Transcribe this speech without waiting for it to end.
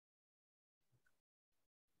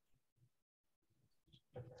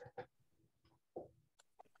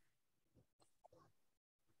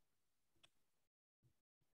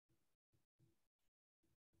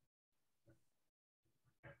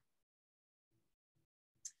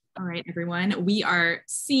All right, everyone. We are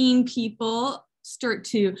seeing people start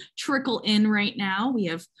to trickle in right now. We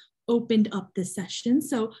have opened up the session,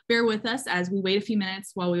 so bear with us as we wait a few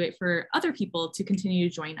minutes while we wait for other people to continue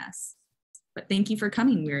to join us. But thank you for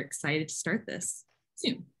coming. We're excited to start this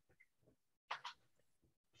soon.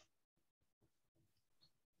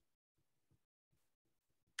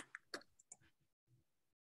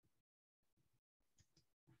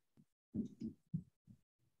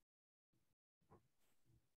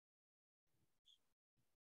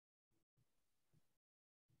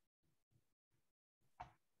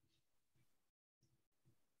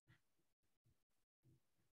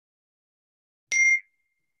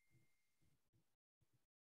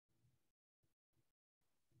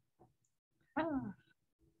 Ah.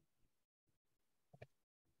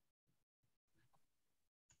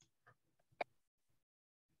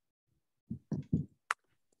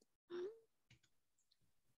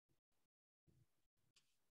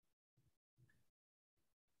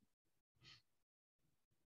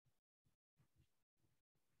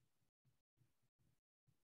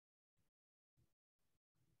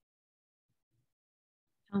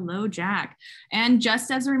 Hello, Jack. And just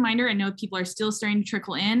as a reminder, I know people are still starting to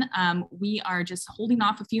trickle in. We are just holding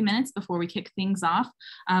off a few minutes before we kick things off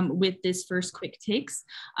with this first quick takes.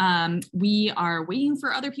 We are waiting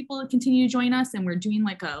for other people to continue to join us, and we're doing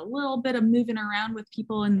like a little bit of moving around with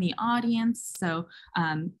people in the audience. So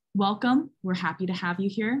welcome. We're happy to have you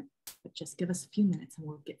here, but just give us a few minutes and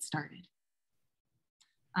we'll get started.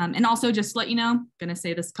 And also just to let you know, I'm going to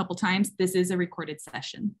say this a couple times, this is a recorded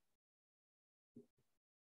session.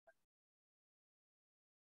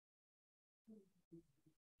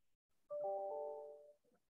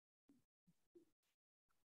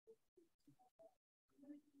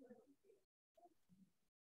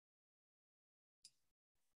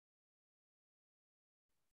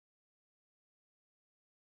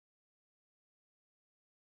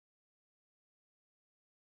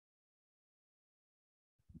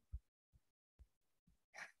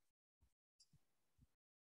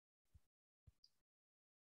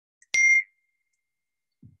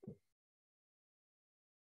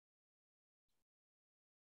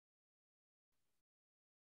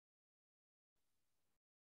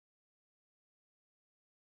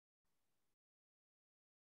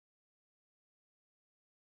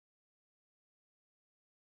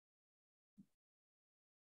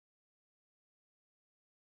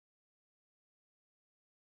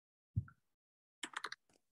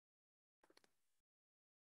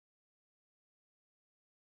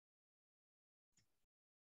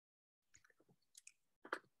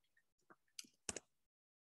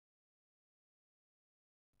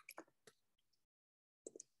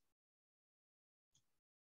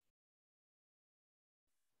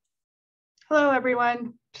 Hello,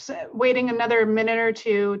 everyone. Just waiting another minute or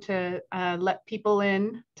two to let people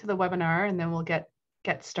in to the webinar, and then we'll get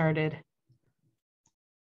started.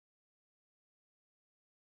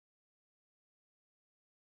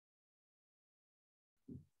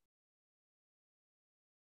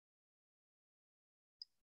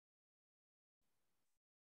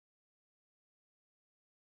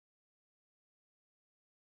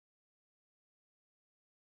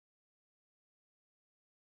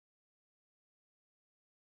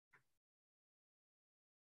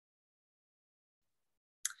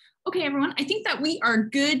 Okay, everyone, I think that we are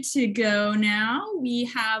good to go now. We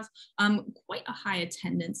have quite a high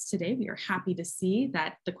attendance today. We are happy to see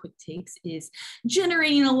that the Quick Takes is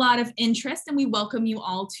generating a lot of interest, and we welcome you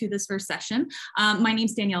all to this first session. My name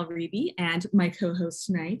is Danielle Riebe, and my co-host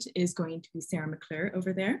tonight is going to be Sarah McClure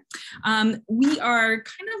over there. We are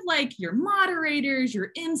kind of like your moderators,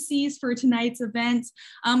 your MCs for tonight's event.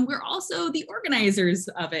 We're also the organizers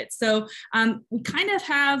of it. So we kind of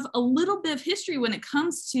have a little bit of history when it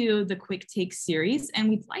comes to the Quick Take series, and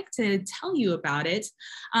we'd like to tell you about it.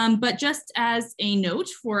 But just as a note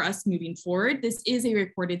for us moving forward, this is a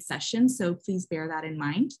recorded session, so please bear that in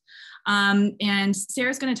mind. And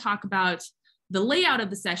Sarah's going to talk about the layout of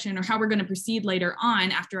the session, or how we're going to proceed later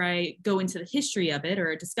on after I go into the history of it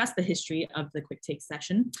or discuss the history of the Quick Take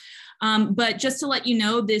session. But just to let you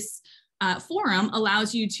know, this forum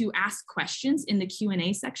allows you to ask questions in the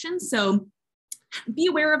Q&A section. So be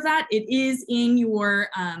aware of that. It is in your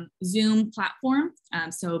Zoom platform.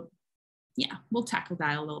 So yeah, we'll tackle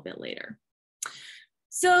that a little bit later.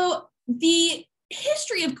 So the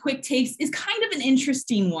history of Quick Takes is kind of an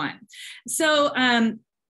interesting one. So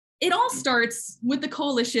it all starts with the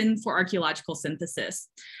Coalition for Archaeological Synthesis.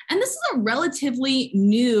 And this is a relatively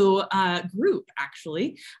new group,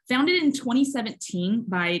 actually, founded in 2017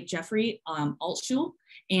 by Jeffrey Altschul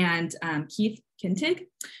and Keith Kintig.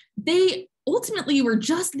 They ultimately, we're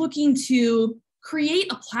just looking to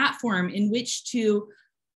create a platform in which to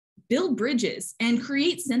build bridges and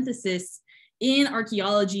create synthesis in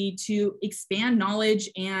archaeology to expand knowledge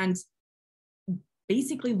and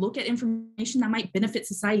basically look at information that might benefit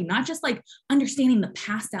society, not just like understanding the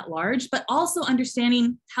past at large, but also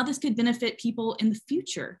understanding how this could benefit people in the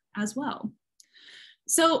future as well.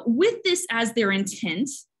 So with this as their intent,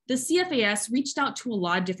 the CFAS reached out to a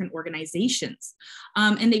lot of different organizations,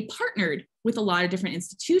 and they partnered with a lot of different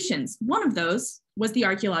institutions. One of those was the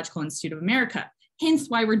Archaeological Institute of America, hence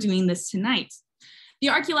why we're doing this tonight. The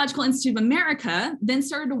Archaeological Institute of America then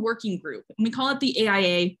started a working group, and we call it the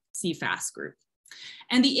AIA CFAS group.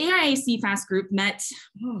 And the AIA CFAS group met,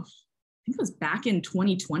 I think it was back in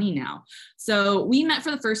 2020 now. So we met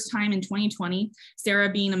for the first time in 2020, Sarah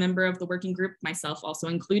being a member of the working group, myself also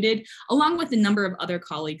included, along with a number of other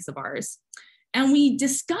colleagues of ours. And we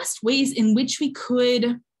discussed ways in which we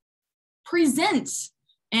could present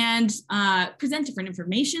different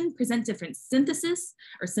information, present different syntheses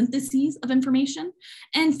of information,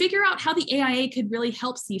 and figure out how the AIA could really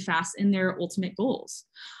help CFAS in their ultimate goals.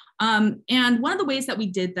 And one of the ways that we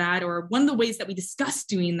did that, or one of the ways that we discussed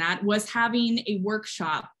doing that, was having a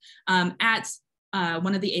workshop at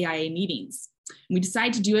one of the AIA meetings. And we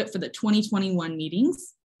decided to do it for the 2021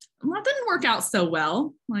 meetings. And that didn't work out so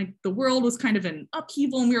well. Like, the world was kind of in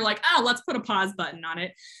upheaval, and we were like, oh, let's put a pause button on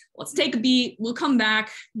it. Let's take a beat. We'll come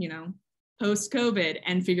back, post-COVID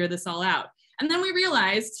and figure this all out. And then we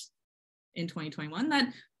realized in 2021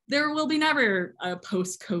 that there will be never a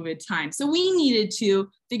post-COVID time. So we needed to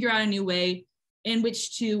figure out a new way in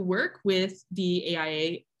which to work with the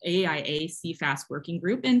AIA CFAS working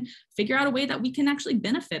group and figure out a way that we can actually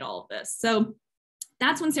benefit all of this. So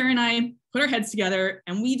that's when Sarah and I put our heads together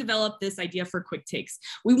and we developed this idea for quick takes.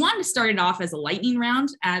 We wanted to start it off as a lightning round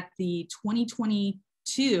at the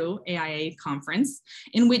 2022 AIA conference,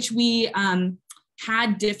 in which we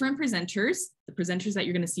had different presenters, the presenters that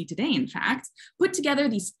you're going to see today, in fact, put together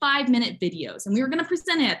these 5-minute videos. And we were going to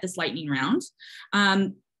present it at this lightning round.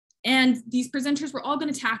 And these presenters were all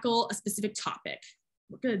going to tackle a specific topic.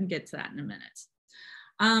 We're going to get to that in a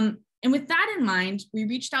minute. And with that in mind, we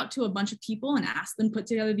reached out to a bunch of people and asked them to put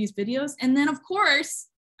together these videos. And then, of course,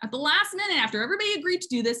 at the last minute, after everybody agreed to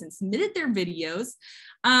do this and submitted their videos,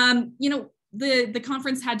 the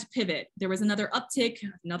conference had to pivot. There was another uptick,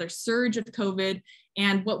 another surge of COVID,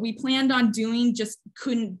 and what we planned on doing just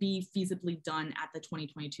couldn't be feasibly done at the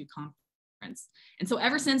 2022 conference. And so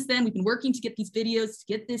ever since then, we've been working to get these videos, to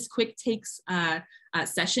get this quick takes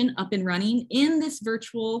session up and running in this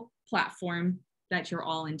virtual platform that you're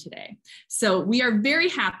all in today. So we are very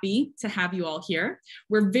happy to have you all here.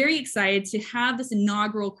 We're very excited to have this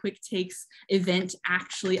inaugural quick takes event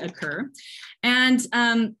actually occur. And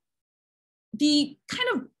the kind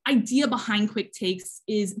of idea behind quick takes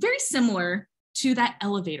is very similar to that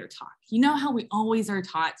elevator talk. You know how we always are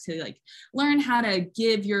taught to learn how to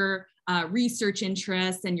give your research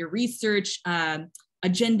interests and your research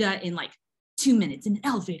agenda in 2 minutes in an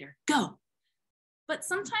elevator, go. But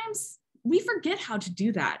sometimes we forget how to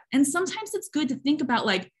do that. And sometimes it's good to think about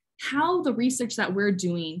how the research that we're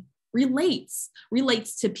doing relates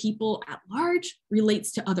to people at large,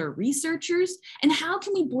 relates to other researchers, and how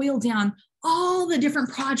can we boil down all the different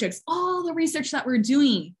projects, all the research that we're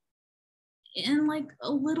doing in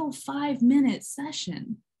a little 5-minute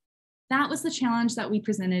session. That was the challenge that we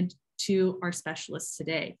presented to our specialists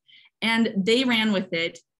today. And they ran with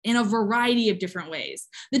it in a variety of different ways.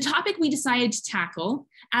 The topic we decided to tackle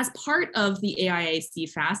as part of the AIA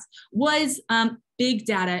CFAS was big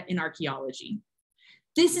data in archaeology.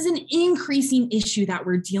 This is an increasing issue that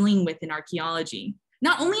we're dealing with in archaeology.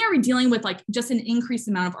 Not only are we dealing with just an increased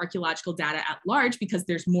amount of archaeological data at large because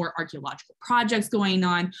there's more archaeological projects going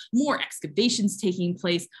on, more excavations taking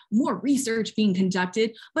place, more research being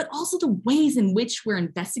conducted, but also the ways in which we're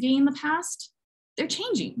investigating the past, they're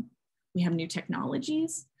changing. We have new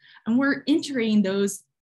technologies, and we're integrating those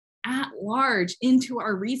at large into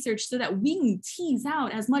our research so that we can tease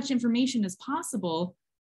out as much information as possible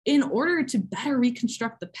in order to better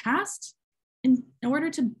reconstruct the past, in order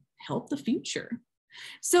to help the future.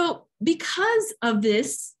 So because of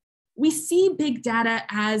this, we see big data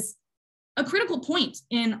as a critical point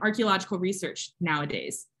in archaeological research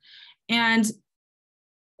nowadays. And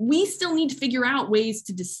we still need to figure out ways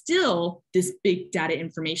to distill this big data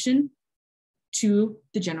information to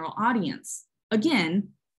the general audience. Again,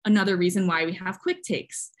 another reason why we have quick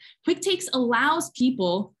takes. Quick takes allows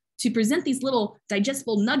people to present these little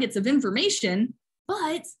digestible nuggets of information,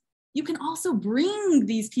 but you can also bring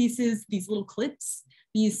these pieces, these little clips,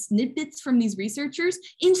 these snippets from these researchers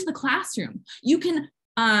into the classroom. You can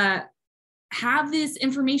have this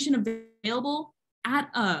information available at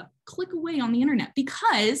a click away on the internet,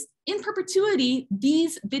 because in perpetuity,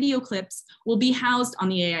 these video clips will be housed on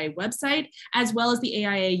the AIA website as well as the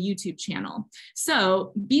AIA YouTube channel.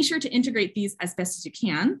 So be sure to integrate these as best as you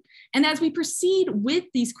can. And as we proceed with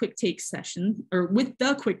these quick take session, or with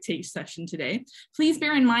the quick take session today, please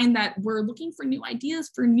bear in mind that we're looking for new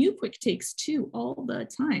ideas for new quick takes too all the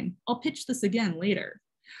time. I'll pitch this again later.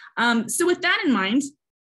 So with that in mind,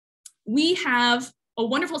 we have a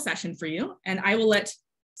wonderful session for you, and I will let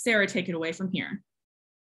Sarah take it away from here.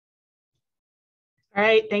 All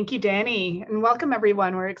right, thank you, Danny, and welcome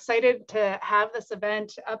everyone. We're excited to have this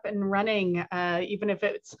event up and running, even if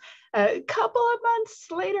it's a couple of months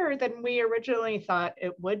later than we originally thought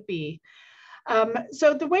it would be.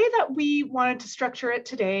 So the way that we wanted to structure it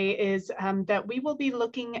today is that we will be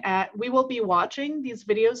watching these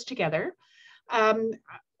videos together.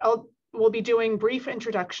 We'll be doing brief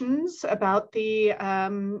introductions about the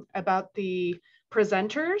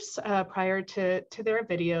presenters prior to their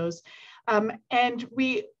videos. And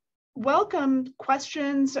we welcome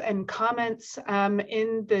questions and comments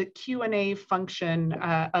in the Q&A function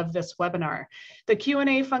of this webinar. The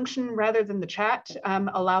Q&A function, rather than the chat,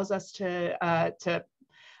 allows us to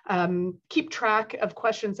keep track of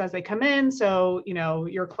questions as they come in, so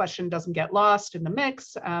your question doesn't get lost in the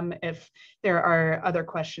mix. If there are other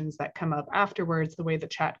questions that come up afterwards, the way the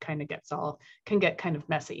chat kind of can get kind of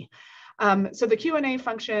messy. So the Q&A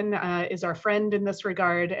function is our friend in this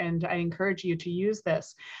regard, and I encourage you to use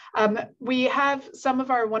this. We have some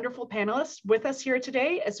of our wonderful panelists with us here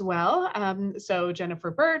today as well. So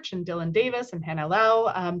Jennifer Birch and Dylan Davis and Hannah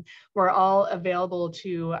Lau were all available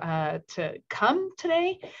to come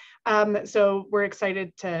today. So we're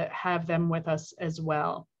excited to have them with us as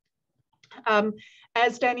well.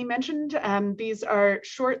 As Danny mentioned, these are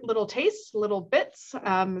short little tastes, little bits.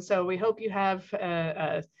 So we hope you have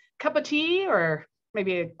a cup of tea or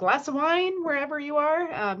maybe a glass of wine wherever you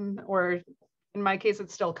are, or in my case,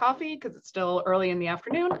 it's still coffee because it's still early in the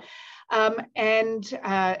afternoon, and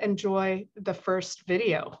enjoy the first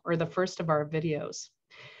video, or the first of our videos.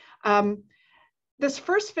 This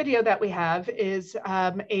first video that we have is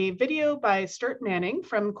a video by Sturt Manning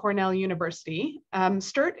from Cornell University.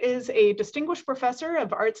 Sturt is a distinguished professor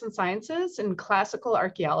of arts and sciences and classical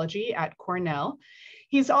archaeology at Cornell.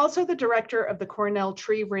 He's also the director of the Cornell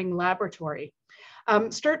Tree Ring Laboratory.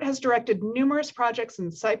 Sturt has directed numerous projects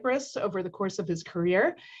in Cyprus over the course of his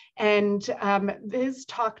career, and his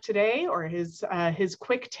talk today, or his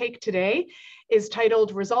quick take today, is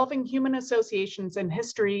titled "Resolving Human Associations in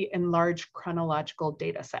History in Large Chronological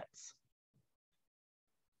Datasets."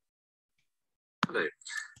 Hello,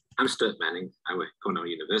 I'm Sturt Manning. I work at Cornell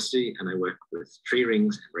University, and I work with tree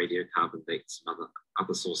rings and radiocarbon dates and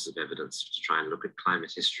other sources of evidence to try and look at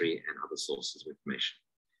climate history and other sources of information.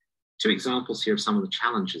 Two examples here of some of the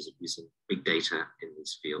challenges of using big data in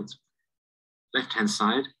these fields. Left-hand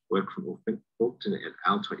side, work from Orpington et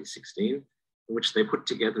al. 2016, in which they put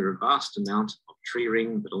together a vast amount of tree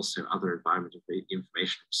ring, but also other environmental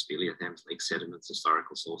information, speleothems, lake sediments,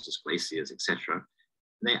 historical sources, glaciers, etc. And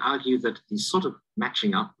they argue that the sort of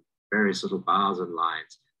matching up various little bars and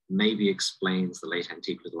lines maybe explains the late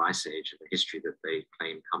antique Little Ice Age and the history that they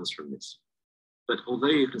claim comes from this. But although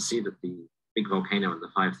you can see that the big volcano in the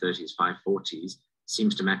 530s, 540s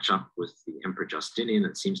seems to match up with the Emperor Justinian,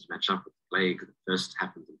 and seems to match up with the plague that first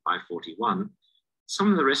happened in 541,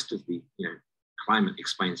 some of the rest of the climate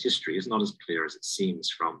explains history is not as clear as it seems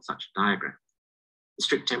from such a diagram. The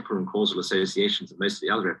strict temporal and causal associations of most of the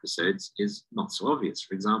other episodes is not so obvious.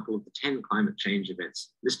 For example, of the 10 climate change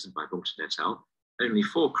events listed by Orpington et al., only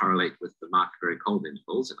 4 correlate with the marked very cold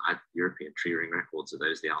intervals in either European tree ring records or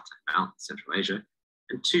those of the Altai Mountains, Central Asia,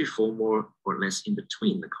 and 2 fall more or less in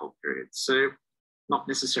between the cold periods. So not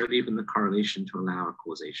necessarily even the correlation to allow a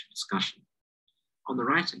causation discussion. On the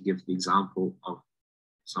right, I give the example of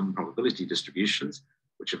some probability distributions,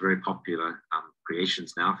 which are very popular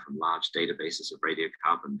creations now from large databases of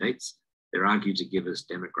radiocarbon dates. They're argued to give us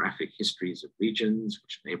demographic histories of regions,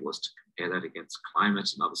 which enable us to compare that against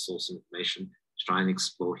climate and other source information to try and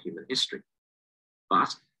explore human history.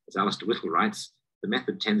 But, as Alistair Whittle writes, the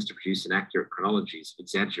method tends to produce inaccurate chronologies of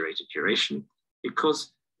exaggerated duration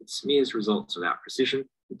because it smears results without precision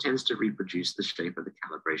and tends to reproduce the shape of the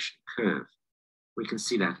calibration curve. We can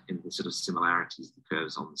see that in the sort of similarities of the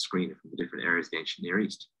curves on the screen from the different areas of the ancient Near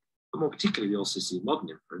East. But more particularly, we also see modern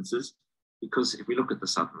inferences, because if we look at the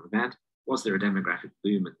southern Levant, was there a demographic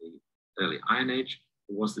boom in the early Iron Age,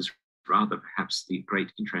 or was this rather perhaps the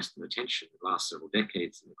great interest and attention in the last several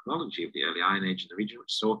decades in the chronology of the early Iron Age in the region,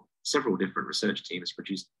 which saw several different research teams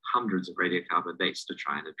produce hundreds of radiocarbon dates to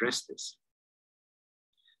try and address this?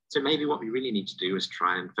 So maybe what we really need to do is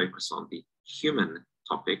try and focus on the human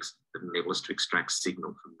topics that enable us to extract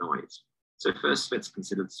signal from noise. So first, let's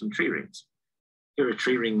consider some tree rings. Here are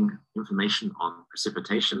tree ring information on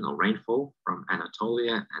precipitation or rainfall from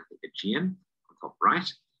Anatolia and the Aegean on top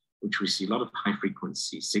right, which we see a lot of high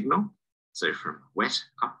frequency signal. So from wet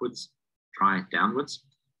upwards, dry downwards,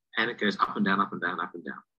 and it goes up and down, up and down, up and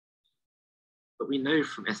down. But we know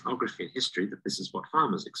from ethnography and history that this is what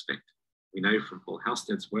farmers expect. We know from Paul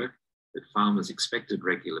Halstead's work that farmers expected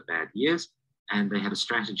regular bad years, and they had a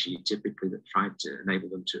strategy typically that tried to enable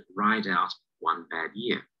them to ride out one bad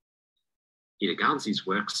year. Peter Garnsey's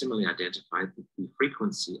work similarly identified that the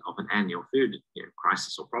frequency of an annual food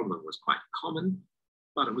crisis or problem was quite common,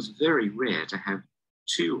 but it was very rare to have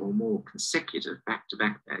 2 or more consecutive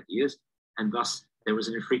back-to-back bad years, and thus there was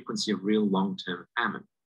an infrequency of real long-term famine.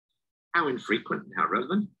 How infrequent and how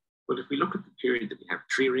relevant? Well, if we look at the period that we have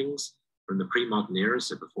tree rings from the pre-modern era,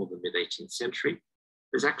 so before the mid-18th century,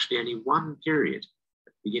 there's actually only one period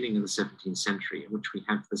at the beginning of the 17th century in which we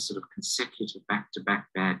have this sort of consecutive back-to-back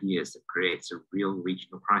bad years that creates a real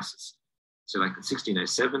regional crisis. So like in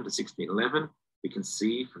 1607 to 1611, we can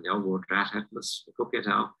see from the Old World Drought Atlas, McClure et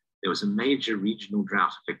al., there was a major regional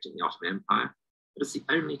drought affecting the Ottoman Empire, but it's the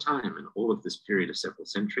only time in all of this period of several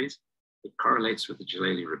centuries. It correlates with the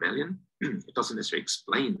Jalali Rebellion. It doesn't necessarily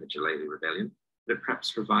explain the Jalali Rebellion, but it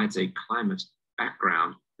perhaps provides a climate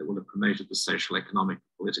background that will have promoted the social, economic,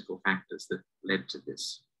 political factors that led to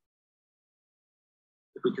this.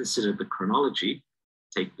 If we consider the chronology,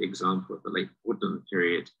 take the example of the late woodland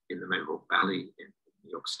period in the Mohawk Valley in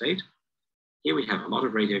New York State. Here we have a lot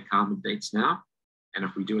of radiocarbon dates now, and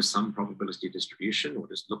if we do a sum probability distribution or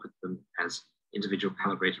just look at them as individual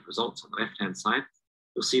calibrated results on the left-hand side,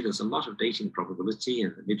 you'll see there's a lot of dating probability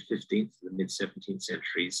in the mid-15th to the mid-17th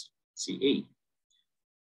centuries CE.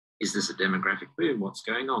 Is this a demographic boom? What's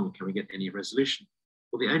going on? Can we get any resolution?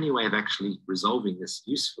 Well, the only way of actually resolving this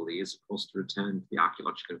usefully is, of course, to return to the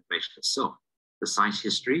archaeological information itself, the site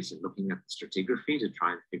histories, and looking at the stratigraphy to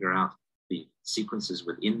try and figure out the sequences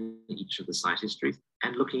within each of the site histories,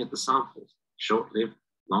 and looking at the samples, short-lived,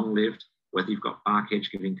 long-lived, whether you've got bark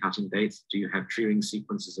edge giving cutting dates, do you have tree ring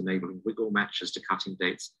sequences enabling wiggle matches to cutting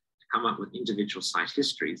dates, to come up with individual site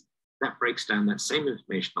histories. That breaks down that same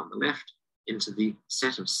information on the left into the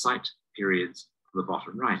set of site periods on the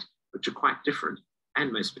bottom right, which are quite different.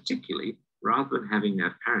 And most particularly, rather than having an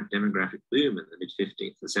apparent demographic boom in the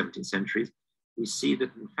mid-15th and 17th centuries, we see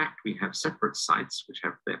that in fact we have separate sites which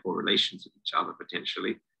have therefore relations with each other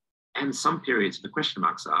potentially, and some periods the question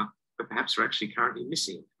marks are, but perhaps we're actually currently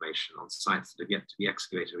missing information on sites that have yet to be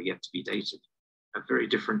excavated or yet to be dated. A very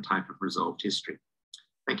different type of resolved history.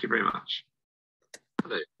 Thank you very much.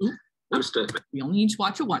 Hello, I'm Sturtman. We only need to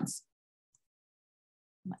watch it once.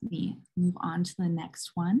 Let me move on to the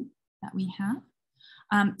next one that we have.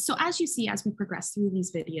 So as you see, as we progress through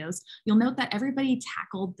these videos, you'll note that everybody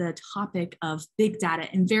tackled the topic of big data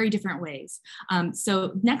in very different ways.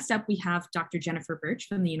 So next up, we have Dr. Jennifer Birch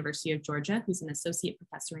from the University of Georgia, who's an associate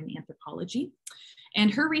professor in anthropology.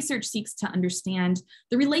 And her research seeks to understand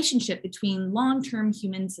the relationship between long-term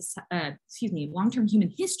human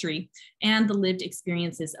history and the lived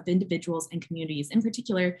experiences of individuals and communities, in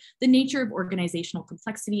particular, the nature of organizational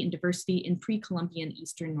complexity and diversity in pre-Columbian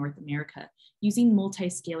Eastern North America, using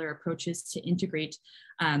multi-scalar approaches to integrate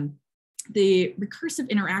the recursive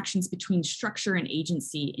interactions between structure and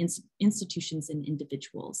agency, institutions and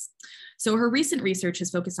individuals. So her recent research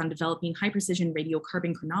has focused on developing high-precision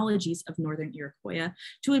radiocarbon chronologies of Northern Iroquois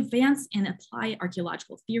to advance and apply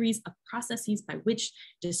archaeological theories of processes by which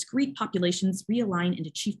discrete populations realign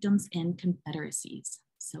into chiefdoms and confederacies.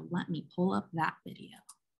 So let me pull up that video.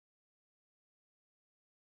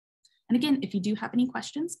 And again, if you do have any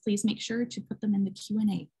questions, please make sure to put them in the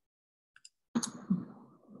Q&A.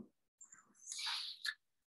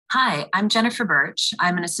 Hi, I'm Jennifer Birch.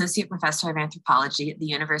 I'm an associate professor of anthropology at the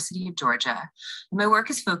University of Georgia. My work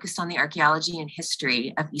is focused on the archaeology and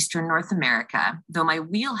history of Eastern North America, though my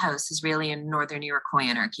wheelhouse is really in Northern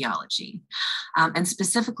Iroquoian archaeology, and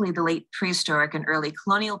specifically the late prehistoric and early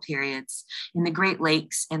colonial periods in the Great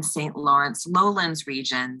Lakes and St. Lawrence lowlands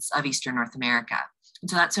regions of Eastern North America. And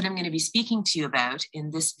so that's what I'm going to be speaking to you about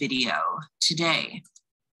in this video today.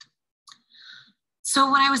 So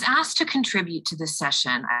when I was asked to contribute to this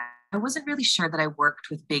session, I wasn't really sure that I worked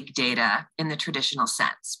with big data in the traditional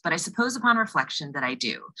sense, but I suppose upon reflection that I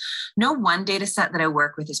do. No one data set that I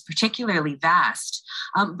work with is particularly vast,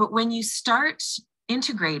 but when you start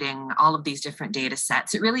integrating all of these different data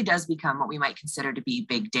sets, it really does become what we might consider to be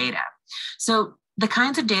big data. So The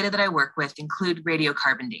kinds of data that I work with include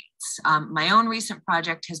radiocarbon dates. My own recent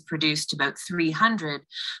project has produced about 300,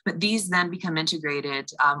 but these then become integrated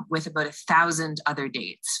with about 1,000 other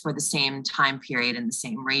dates for the same time period in the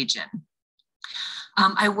same region.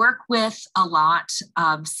 I work with a lot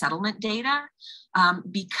of settlement data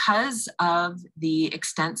because of the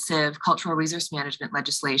extensive cultural resource management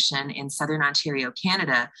legislation in Southern Ontario,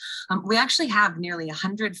 Canada. We actually have nearly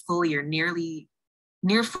 100 fully or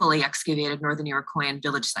near fully excavated Northern Iroquoian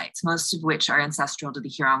village sites, most of which are ancestral to the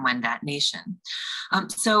Huron-Wendat Nation.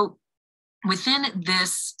 So within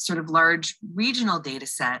this sort of large regional data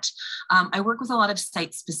set, I work with a lot of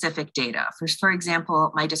site-specific data. For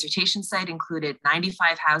example, my dissertation site included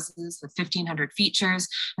 95 houses with 1,500 features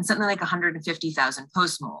and something like 150,000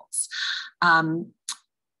 post-molds.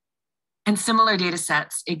 And similar data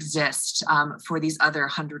sets exist for these other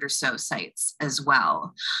 100 or so sites as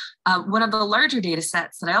well. One of the larger data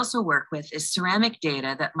sets that I also work with is ceramic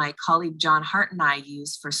data that my colleague John Hart and I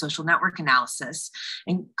use for social network analysis.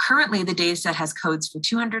 And currently the data set has codes for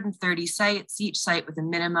 230 sites, each site with a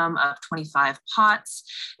minimum of 25 pots,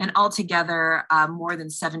 and altogether more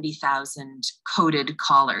than 70,000 coded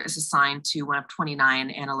collars assigned to one of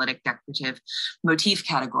 29 analytic decorative motif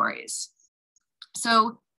categories.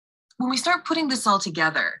 So when we start putting this all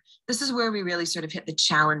together, this is where we really sort of hit the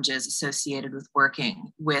challenges associated with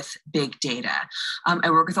working with big data. I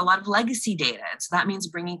work with a lot of legacy data. And so that means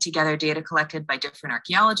bringing together data collected by different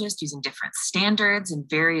archaeologists using different standards and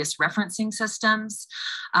various referencing systems.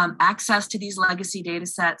 Access to these legacy data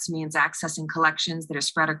sets means accessing collections that are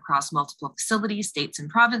spread across multiple facilities, states, and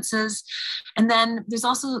provinces. And then there's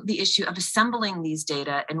also the issue of assembling these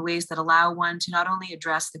data in ways that allow one to not only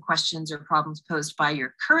address the questions or problems posed by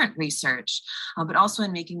your current research, but also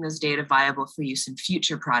in making those data viable for use in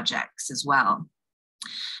future projects as well.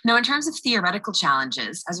 Now, in terms of theoretical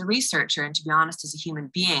challenges, as a researcher, and to be honest, as a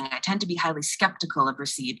human being, I tend to be highly skeptical of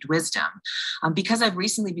received wisdom. Because I've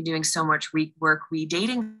recently been doing so much work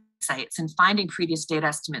redating sites and finding previous data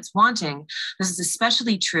estimates wanting, this is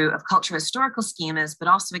especially true of cultural historical schemas, but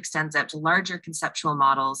also extends out to larger conceptual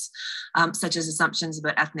models, such as assumptions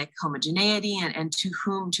about ethnic homogeneity and to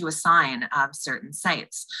whom to assign certain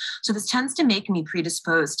sites. So this tends to make me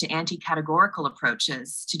predisposed to anti-categorical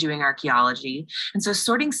approaches to doing archaeology. And so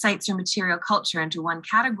sorting sites or material culture into one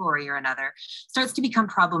category or another starts to become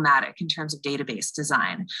problematic in terms of database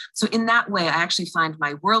design. So in that way, I actually find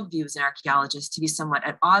my worldview as an archaeologist to be somewhat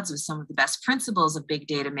at odds with some of the best principles of big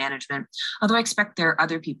data management, although I expect there are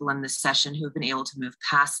other people in this session who have been able to move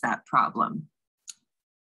past that problem.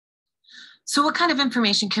 So what kind of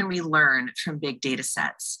information can we learn from big data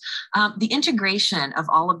sets? The integration of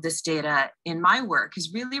all of this data in my work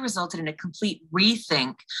has really resulted in a complete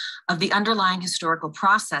rethink of the underlying historical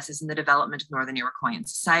processes in the development of Northern Iroquoian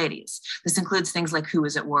societies. This includes things like who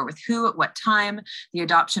was at war with who at what time, the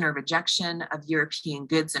adoption or rejection of European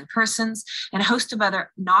goods and persons, and a host of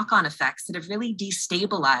other knock-on effects that have really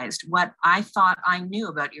destabilized what I thought I knew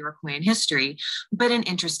about Iroquoian history, but in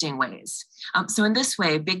interesting ways. So in this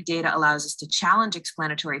way, big data allows us to challenge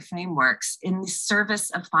explanatory frameworks in the service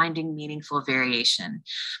of finding meaningful variation.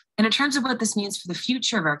 And in terms of what this means for the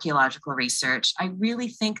future of archaeological research, I really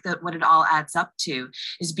think that what it all adds up to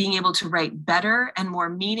is being able to write better and more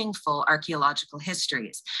meaningful archaeological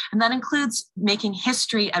histories. And that includes making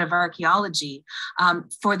history out of archaeology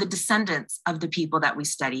for the descendants of the people that we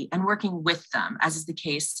study and working with them, as is the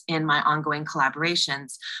case in my ongoing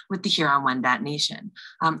collaborations with the Huron-Wendat Nation.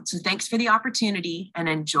 So thanks for the opportunity and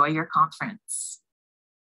enjoy your conference.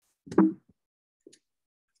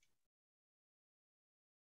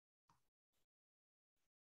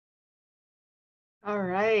 All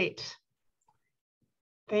right.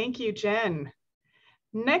 Thank you, Jen.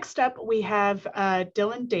 Next up, we have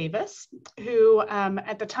Dylan Davis, who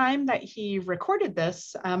at the time that he recorded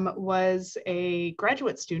this was a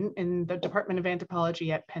graduate student in the Department of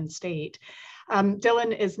Anthropology at Penn State.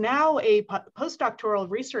 Dylan is now a postdoctoral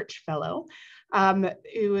research fellow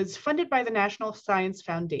who is funded by the National Science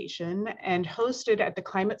Foundation and hosted at the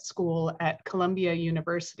Climate School at Columbia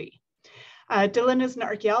University. Dylan is an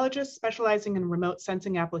archaeologist specializing in remote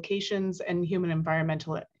sensing applications and human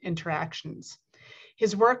environmental interactions.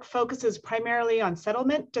 His work focuses primarily on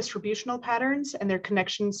settlement distributional patterns and their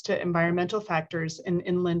connections to environmental factors in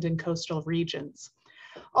inland and coastal regions.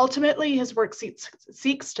 Ultimately, his work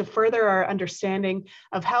seeks to further our understanding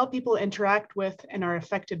of how people interact with and are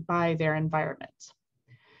affected by their environments.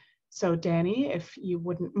 So Danny, if you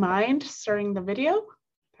wouldn't mind starting the video,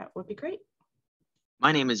 that would be great.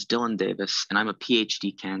 My name is Dylan Davis, and I'm a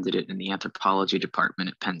PhD candidate in the anthropology department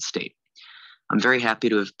at Penn State. I'm very happy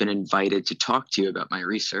to have been invited to talk to you about my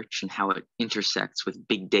research and how it intersects with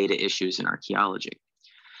big data issues in archaeology.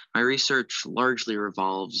 My research largely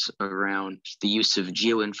revolves around the use of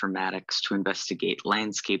geoinformatics to investigate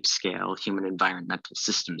landscape scale human environmental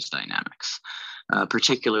systems dynamics,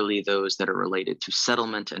 particularly those that are related to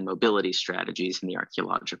settlement and mobility strategies in the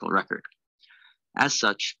archaeological record. As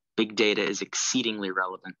such, big data is exceedingly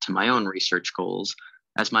relevant to my own research goals,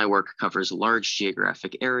 as my work covers large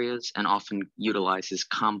geographic areas and often utilizes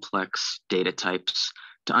complex data types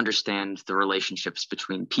to understand the relationships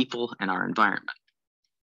between people and our environment.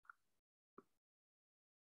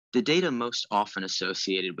 The data most often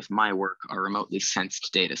associated with my work are remotely sensed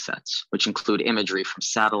data sets, which include imagery from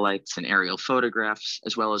satellites and aerial photographs,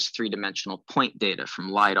 as well as three-dimensional point data from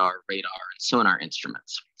LiDAR, radar, and sonar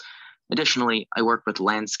instruments. Additionally, I work with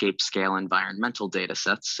landscape scale environmental data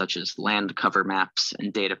sets, such as land cover maps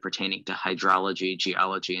and data pertaining to hydrology,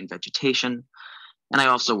 geology, and vegetation. And I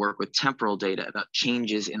also work with temporal data about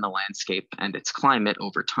changes in the landscape and its climate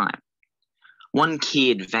over time. One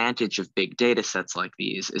key advantage of big data sets like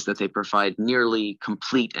these is that they provide nearly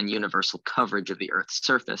complete and universal coverage of the Earth's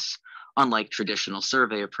surface, unlike traditional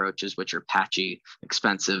survey approaches, which are patchy,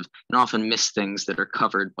 expensive, and often miss things that are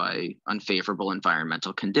covered by unfavorable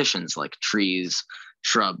environmental conditions like trees,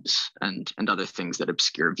 shrubs, and other things that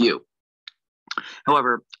obscure view.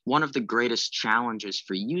 However, one of the greatest challenges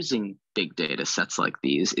for using big data sets like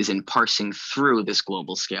these is in parsing through this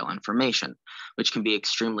global scale information, which can be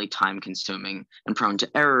extremely time consuming and prone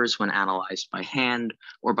to errors when analyzed by hand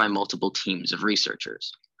or by multiple teams of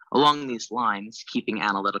researchers. Along these lines, keeping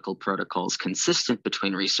analytical protocols consistent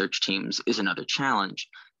between research teams is another challenge,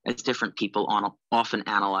 as different people often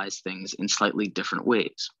analyze things in slightly different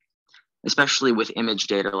ways. Especially with image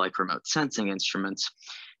data like remote sensing instruments,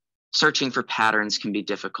 searching for patterns can be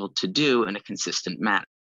difficult to do in a consistent manner.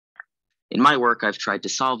 In my work, I've tried to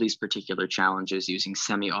solve these particular challenges using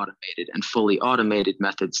semi-automated and fully automated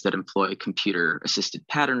methods that employ computer-assisted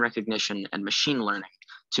pattern recognition and machine learning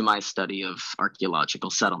to my study of archaeological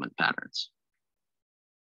settlement patterns.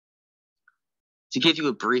 To give you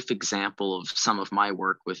a brief example of some of my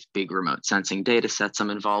work with big remote sensing data sets, I'm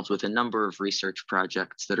involved with a number of research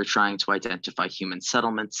projects that are trying to identify human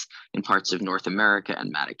settlements in parts of North America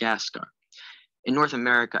and Madagascar. In North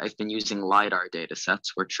America, I've been using LiDAR data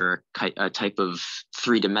sets, which are a type of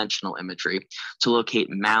three-dimensional imagery, to locate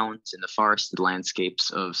mounds in the forested landscapes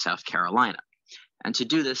of South Carolina. And to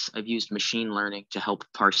do this, I've used machine learning to help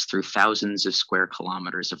parse through thousands of square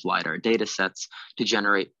kilometers of LiDAR data sets to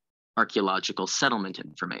generate archaeological settlement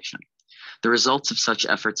information. The results of such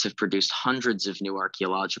efforts have produced hundreds of new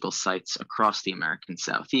archaeological sites across the American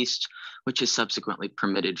Southeast, which has subsequently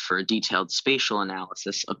permitted for a detailed spatial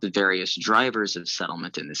analysis of the various drivers of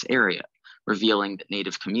settlement in this area, revealing that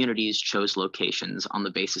Native communities chose locations on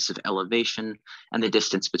the basis of elevation and the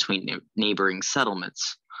distance between neighboring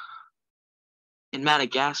settlements. In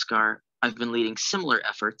Madagascar, I've been leading similar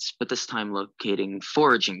efforts, but this time locating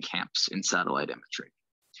foraging camps in satellite imagery.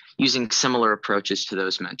 Using similar approaches to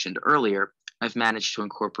those mentioned earlier, I've managed to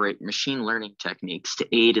incorporate machine learning techniques to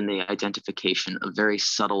aid in the identification of very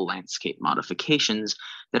subtle landscape modifications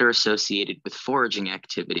that are associated with foraging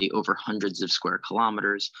activity over hundreds of square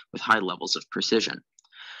kilometers with high levels of precision.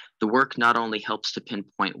 The work not only helps to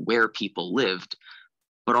pinpoint where people lived,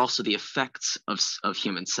 but also the effects of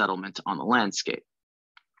human settlement on the landscape,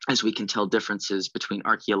 as we can tell differences between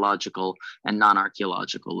archaeological and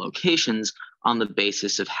non-archaeological locations on the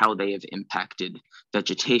basis of how they have impacted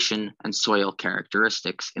vegetation and soil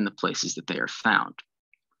characteristics in the places that they are found.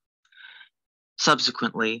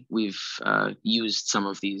 Subsequently, we've used some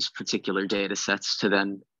of these particular data sets to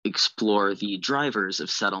then explore the drivers of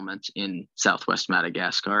settlement in Southwest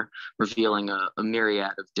Madagascar, revealing a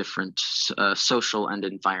myriad of different social and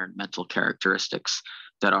environmental characteristics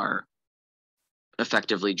that are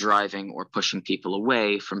effectively driving or pushing people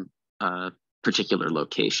away from particular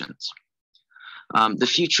locations. The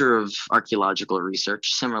future of archaeological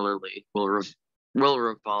research similarly will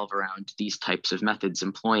revolve around these types of methods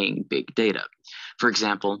employing big data. For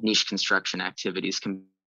example, niche construction activities can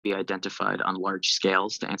be identified on large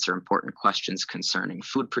scales to answer important questions concerning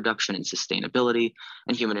food production and sustainability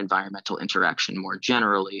and human environmental interaction more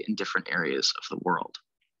generally in different areas of the world.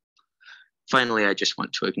 Finally, I just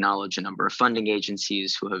want to acknowledge a number of funding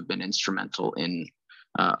agencies who have been instrumental in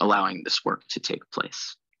allowing this work to take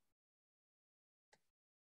place.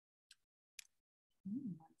 1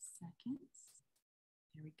 second.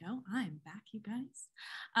 There we go. I'm back, you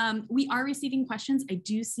guys. We are receiving questions. I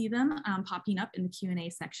do see them popping up in the Q&A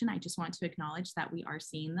section. I just want to acknowledge that we are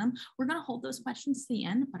seeing them. We're going to hold those questions to the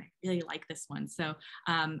end, but I really like this one. So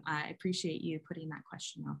I appreciate you putting that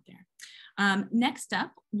question out there. Next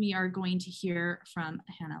up, we are going to hear from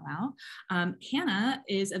Hannah Lau. Hannah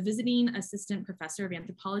is a visiting assistant professor of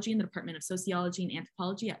anthropology in the Department of Sociology and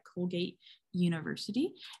Anthropology at Colgate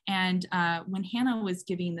University. And when Hannah was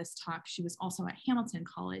giving this talk, she was also at Hamilton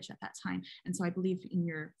College at that time. And so I believe in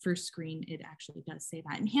your first screen, it actually does say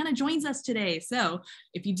that. And Hannah joins us today. So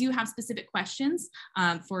if you do have specific questions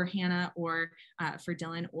for Hannah or for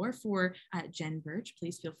Dylan or for Jen Birch,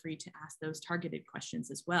 please feel free to ask those targeted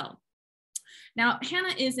questions as well. Now,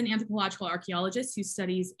 Hannah is an anthropological archaeologist who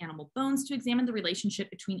studies animal bones to examine the relationship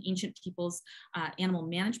between ancient peoples' animal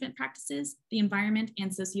management practices, the environment,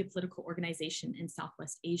 and socio-political organization in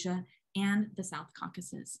Southwest Asia and the South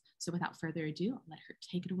Caucasus. So without further ado, I'll let her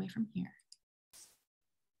take it away from here.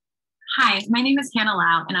 Hi, my name is Hannah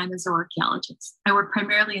Lau, and I'm a zooarchaeologist. I work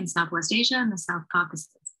primarily in Southwest Asia and the South Caucasus.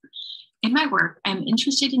 In my work, I'm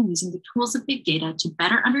interested in using the tools of big data to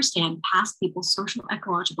better understand past people's social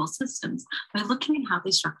ecological systems by looking at how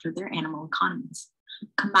they structure their animal economies.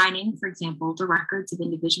 Combining, for example, the records of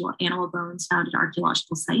individual animal bones found at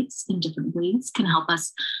archaeological sites in different ways can help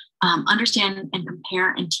us understand and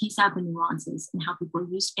compare and tease out the nuances in how people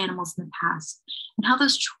used animals in the past and how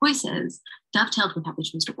those choices dovetailed with how they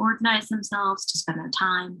chose to organize themselves, to spend their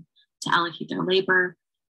time, to allocate their labor,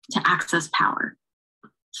 to access power.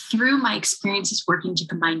 Through my experiences working to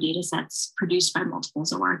combine data sets produced by multiple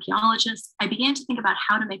zooarchaeologists, I began to think about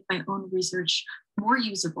how to make my own research more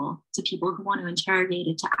usable to people who want to interrogate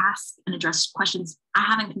it, to ask and address questions I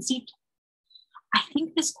haven't conceived. I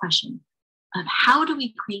think this question of how do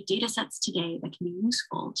we create data sets today that can be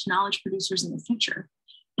useful to knowledge producers in the future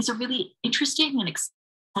is a really interesting and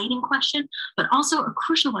exciting question, but also a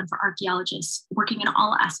crucial one for archaeologists working in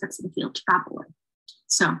all aspects of the field to grapple with.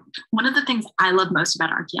 So one of the things I love most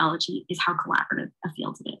about archaeology is how collaborative a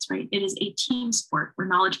field it is, right? It is a team sport where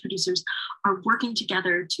knowledge producers are working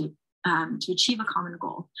together to achieve a common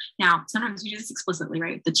goal. Now, sometimes we do this explicitly,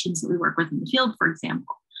 right? The teams that we work with in the field, for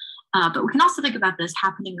example. But we can also think about this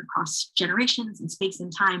happening across generations and space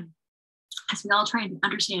and time as we all try and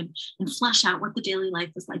understand and flesh out what the daily life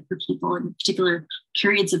was like for people in particular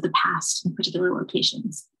periods of the past in particular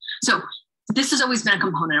locations. So this has always been a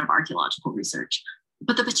component of archaeological research.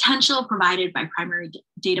 But the potential provided by primary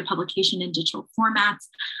data publication in digital formats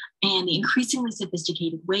and the increasingly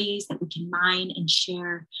sophisticated ways that we can mine and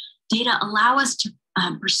share data allow us to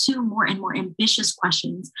pursue more and more ambitious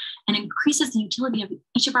questions and increases the utility of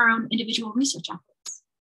each of our own individual research efforts.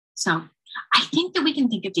 So I think that we can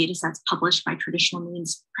think of data sets published by traditional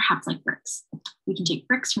means, perhaps like bricks. We can take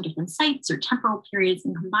bricks from different sites or temporal periods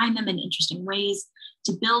and combine them in interesting ways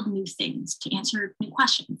to build new things, to answer new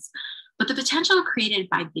questions. But the potential created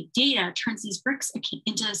by big data turns these bricks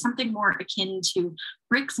into something more akin to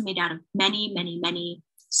bricks made out of many, many, many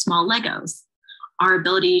small Legos. Our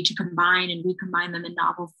ability to combine and recombine them in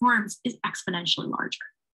novel forms is exponentially larger.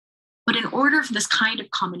 But in order for this kind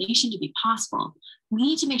of combination to be possible, we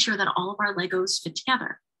need to make sure that all of our Legos fit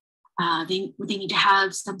together. They need to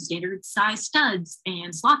have some standard size studs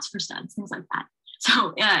and slots for studs, things like that.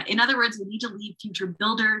 So in other words, we need to leave future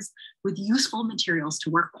builders with useful materials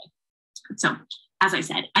to work with. So, as I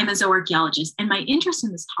said, I'm a zooarchaeologist, and my interest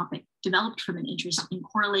in this topic developed from an interest in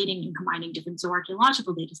correlating and combining different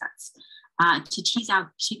zooarchaeological data sets to tease out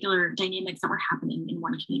particular dynamics that were happening in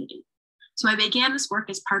one community. So I began this work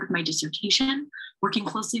as part of my dissertation, working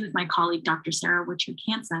closely with my colleague, Dr. Sarah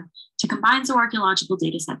Witcher-Kansa, to combine zooarchaeological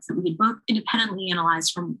data sets that we had both independently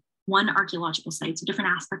analyzed from one archaeological site, so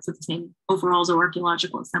different aspects of the same overall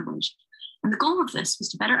zooarchaeological assemblage. And the goal of this was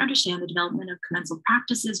to better understand the development of commensal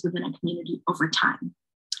practices within a community over time.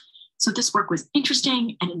 So this work was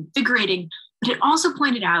interesting and invigorating, but it also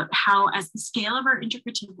pointed out how, as the scale of our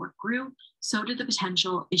integrative work grew, so did the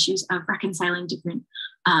potential issues of reconciling different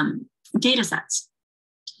data sets.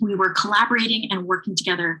 We were collaborating and working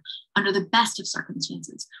together under the best of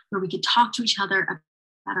circumstances, where we could talk to each other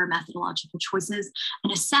about our methodological choices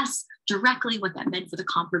and assess directly what that meant for the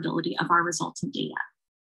comparability of our results and data.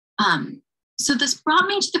 So this brought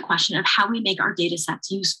me to the question of how we make our data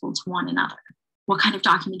sets useful to one another, what kind of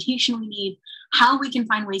documentation we need, how we can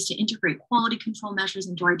find ways to integrate quality control measures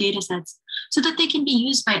into our data sets so that they can be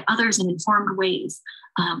used by others in informed ways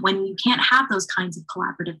when you can't have those kinds of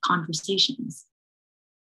collaborative conversations.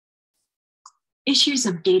 Issues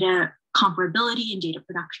of data comparability and data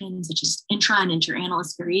production, such as intra and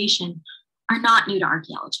inter-analyst variation, are not new to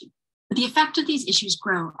archaeology. But the effect of these issues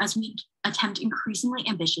grow as we attempt increasingly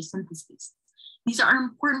ambitious syntheses. These are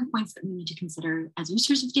important points that we need to consider as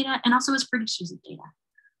users of data and also as producers of data.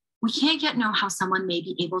 We can't yet know how someone may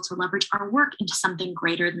be able to leverage our work into something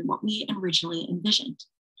greater than what we originally envisioned.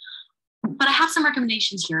 But I have some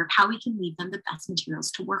recommendations here of how we can leave them the best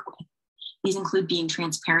materials to work with. These include being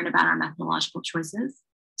transparent about our methodological choices.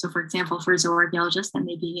 So for example, for a zooarchaeologist, that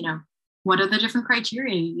may be, what are the different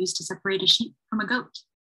criteria you use to separate a sheep from a goat?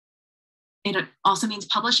 It also means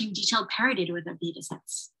publishing detailed paradata with our data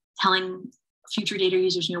sets, telling future data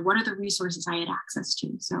users, what are the resources I had access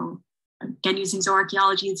to? So again, using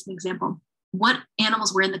zooarchaeology as an example, what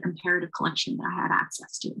animals were in the comparative collection that I had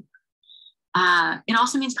access to? It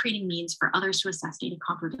also means creating means for others to assess data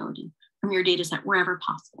comparability from your data set wherever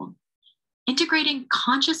possible. Integrating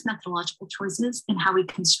conscious methodological choices in how we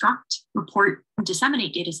construct, report, and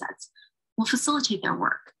disseminate data sets will facilitate their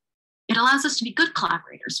work. It allows us to be good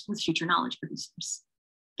collaborators with future knowledge producers.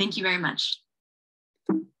 Thank you very much.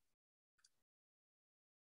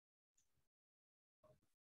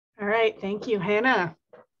 All right, thank you, Hannah.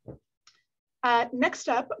 Next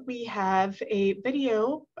up, we have a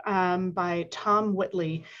video by Tom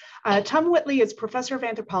Whitley. Tom Whitley is professor of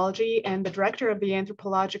anthropology and the director of the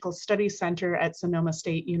Anthropological Studies Center at Sonoma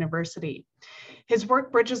State University. His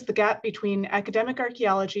work bridges the gap between academic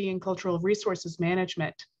archaeology and cultural resources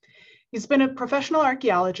management. He's been a professional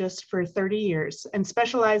archaeologist for 30 years and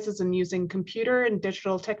specializes in using computer and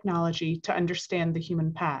digital technology to understand the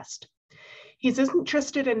human past. He's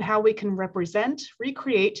interested in how we can represent,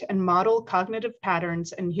 recreate, and model cognitive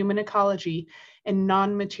patterns and human ecology in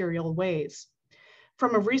non-material ways.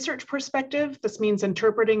 From a research perspective, this means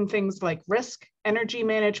interpreting things like risk, energy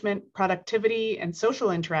management, productivity, and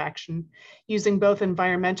social interaction using both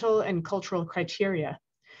environmental and cultural criteria.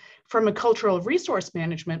 From a cultural resource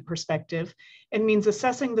management perspective, it means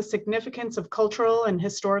assessing the significance of cultural and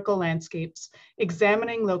historical landscapes,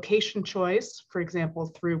 examining location choice, for example,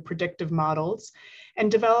 through predictive models, and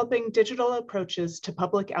developing digital approaches to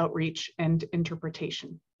public outreach and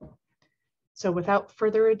interpretation. So without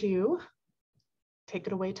further ado, take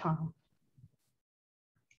it away, Tom.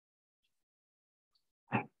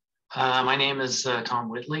 My name is Tom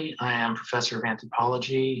Whitley. I am professor of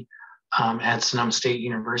anthropology at Sonoma State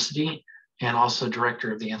University and also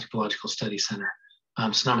director of the Anthropological Studies Center.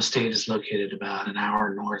 Sonoma State is located about an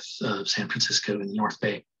hour north of San Francisco in the North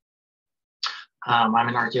Bay. I'm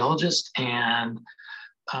an archaeologist, and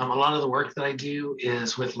a lot of the work that I do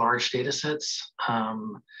is with large data sets.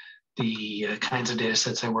 The kinds of data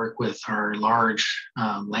sets I work with are large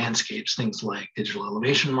landscapes, things like digital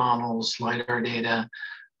elevation models, LiDAR data.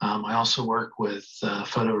 I also work with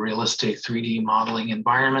photorealistic 3D modeling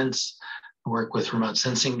environments. I work with remote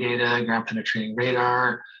sensing data, ground penetrating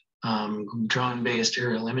radar, drone-based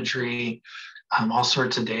aerial imagery, all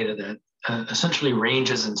sorts of data that essentially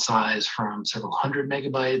ranges in size from several hundred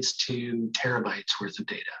megabytes to terabytes worth of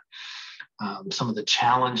data. Some of the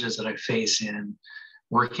challenges that I face in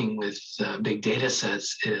working with big data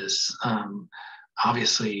sets is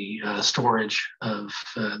obviously storage of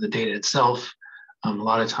the data itself. A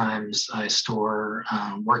lot of times I store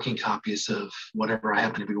working copies of whatever I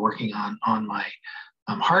happen to be working on my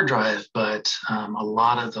hard drive, but a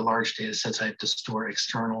lot of the large data sets I have to store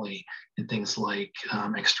externally in things like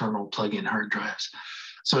external plug-in hard drives.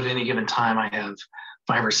 So at any given time, I have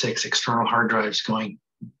 5 or 6 external hard drives going.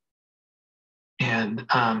 And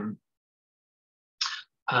one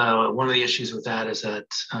of the issues with that is that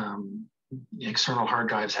external hard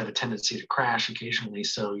drives have a tendency to crash occasionally,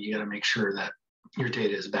 so you got to make sure that your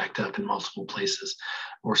data is backed up in multiple places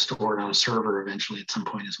or stored on a server eventually at some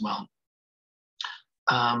point as well.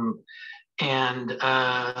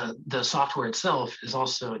 The software itself is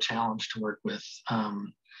also a challenge to work with.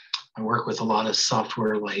 I work with a lot of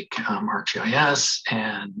software like ArcGIS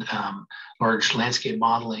and large landscape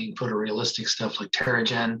modeling, photorealistic stuff like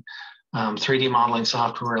Terragen, 3D modeling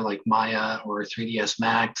software like Maya or 3ds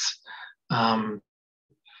Max.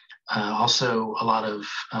 Also a lot of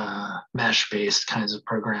mesh-based kinds of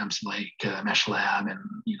programs like MeshLab and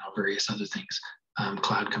various other things,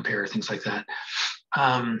 Cloud Compare, things like that.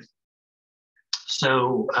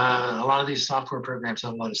 So a lot of these software programs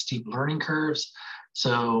have a lot of steep learning curves.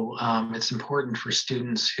 So it's important for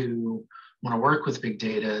students who want to work with big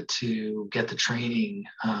data to get the training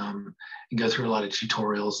and go through a lot of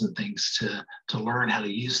tutorials and things to learn how to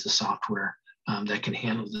use the software that can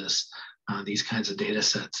handle these kinds of data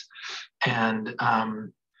sets. And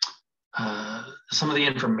some of the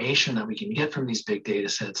information that we can get from these big data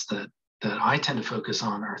sets that I tend to focus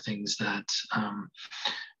on are things that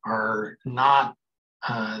are not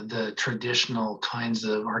the traditional kinds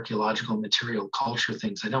of archaeological material culture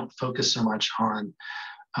things. I don't focus so much on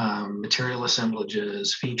material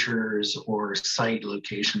assemblages, features, or site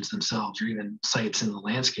locations themselves, or even sites in the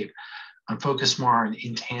landscape. I'm focused more on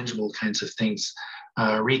intangible kinds of things,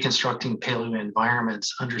 reconstructing paleo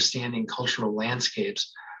environments, understanding cultural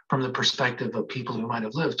landscapes from the perspective of people who might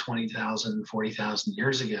have lived 20,000, 40,000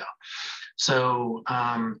 years ago. So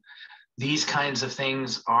these kinds of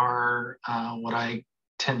things are what I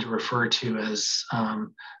tend to refer to as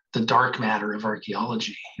the dark matter of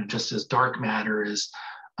archaeology. You know, just as dark matter is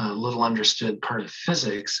a little understood part of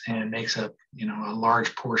physics and makes up, you know, a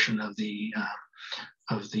large portion of the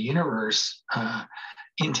universe,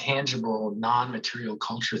 intangible, non-material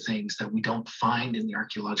culture things that we don't find in the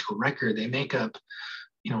archaeological record, they make up,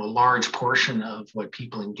 you know, a large portion of what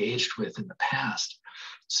people engaged with in the past.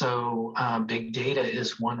 So big data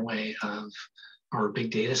is one way of, or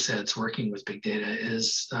big data sets, working with big data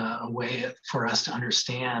is a way for us to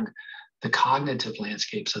understand the cognitive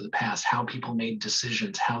landscapes of the past, how people made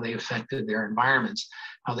decisions, how they affected their environments,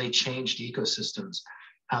 how they changed ecosystems,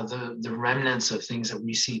 how the remnants of things that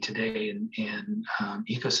we see today in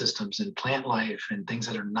ecosystems and plant life and things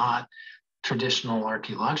that are not traditional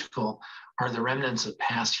archaeological are the remnants of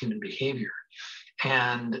past human behavior.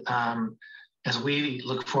 And as we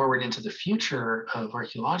look forward into the future of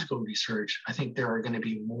archaeological research, I think there are going to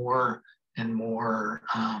be more and more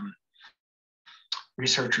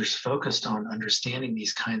researchers focused on understanding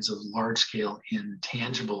these kinds of large-scale,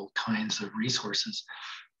 intangible kinds of resources.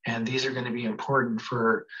 And these are going to be important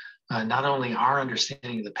for not only our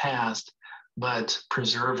understanding of the past, but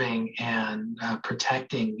preserving and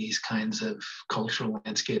protecting these kinds of cultural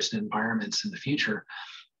landscapes and environments in the future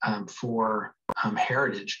for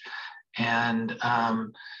heritage. And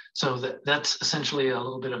so that's essentially a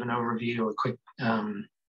little bit of an overview, a quick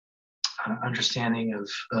understanding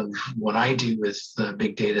of what I do with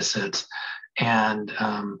big data sets, and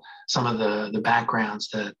some of the backgrounds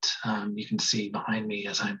that you can see behind me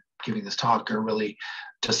as I'm giving this talk are really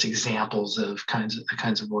just examples of the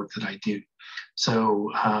kinds of work that I do.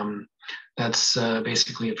 So that's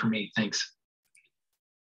basically it for me. Thanks.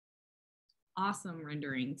 Awesome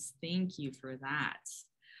renderings. Thank you for that.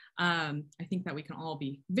 I think that we can all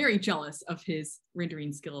be very jealous of his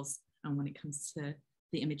rendering skills when it comes to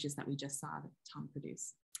the images that we just saw that Tom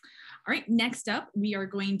produced. All right, next up, we are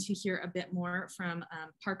going to hear a bit more from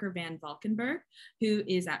Parker Van Valkenburg, who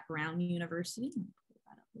is at Brown University. Put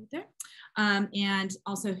that up right there. And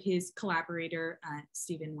also his collaborator,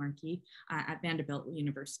 Stephen Warnke at Vanderbilt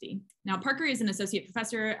University. Now, Parker is an associate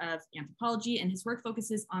professor of anthropology, and his work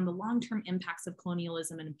focuses on the long-term impacts of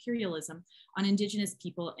colonialism and imperialism on indigenous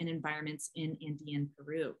people and environments in Andean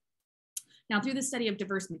Peru. Now, through the study of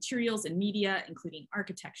diverse materials and media, including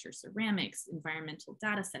architecture, ceramics, environmental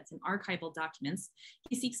data sets, and archival documents,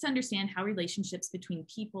 he seeks to understand how relationships between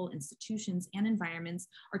people, institutions, and environments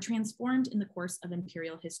are transformed in the course of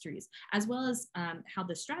imperial histories, as well as how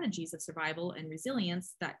the strategies of survival and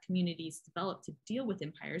resilience that communities develop to deal with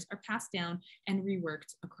empires are passed down and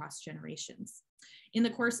reworked across generations. In the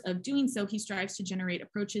course of doing so, he strives to generate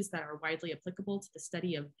approaches that are widely applicable to the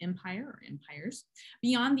study of empire or empires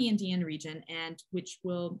beyond the Andean region, and which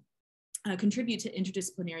will contribute to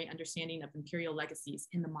interdisciplinary understanding of imperial legacies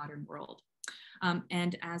in the modern world.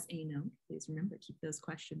 And as a note, please remember, keep those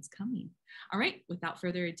questions coming. All right, without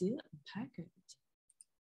further ado, Parker.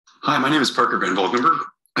 Hi, my name is Parker Van Valkenburg.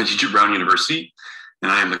 I teach at Brown University,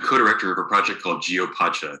 and I am the co-director of a project called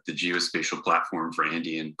GeoPacha, the geospatial platform for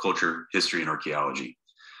Andean culture, history, and archaeology.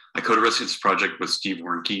 I co-directed this project with Steve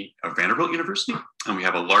Warnke of Vanderbilt University, and we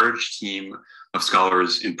have a large team of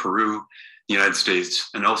scholars in Peru, the United States,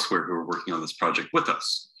 and elsewhere who are working on this project with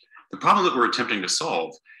us. The problem that we're attempting to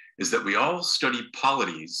solve is that we all study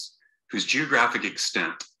polities whose geographic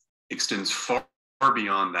extent extends far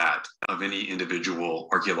beyond that of any individual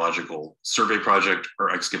archaeological survey project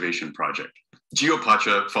or excavation project.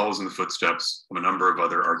 GeoPacha follows in the footsteps of a number of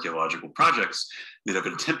other archaeological projects that have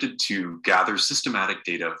attempted to gather systematic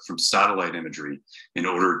data from satellite imagery in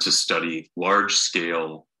order to study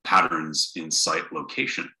large-scale patterns in site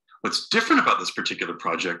location. What's different about this particular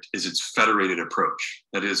project is its federated approach.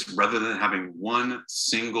 That is, rather than having one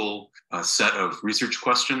single set of research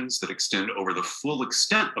questions that extend over the full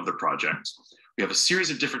extent of the project, we have a series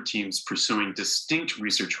of different teams pursuing distinct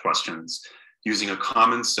research questions using a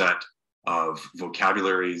common set of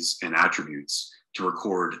vocabularies and attributes to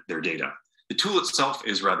record their data. The tool itself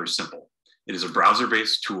is rather simple. It is a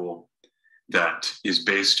browser-based tool that is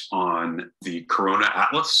based on the Corona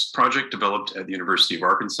Atlas project developed at the University of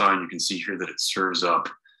Arkansas. And you can see here that it serves up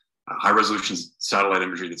high-resolution satellite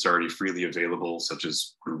imagery that's already freely available, such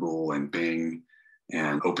as Google and Bing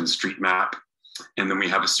and OpenStreetMap. And then we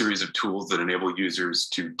have a series of tools that enable users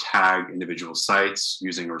to tag individual sites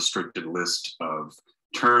using a restricted list of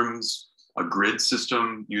terms, a grid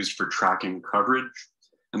system used for tracking coverage,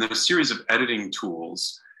 and then a series of editing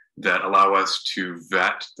tools that allow us to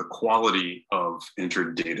vet the quality of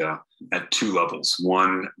entered data at two levels.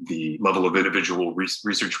 One, the level of individual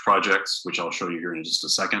research projects, which I'll show you here in just a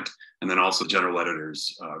second, and then also general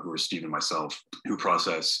editors, who are Steve and myself, who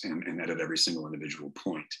process and edit every single individual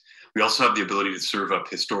point. We also have the ability to serve up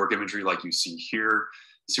historic imagery like you see here,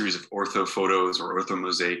 a series of ortho photos or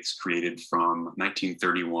orthomosaics created from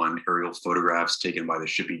 1931 aerial photographs taken by the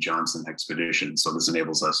Shippey Johnson expedition. So this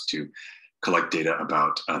enables us to collect data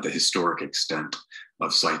about the historic extent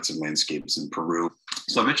of sites and landscapes in Peru.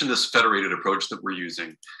 So I mentioned this federated approach that we're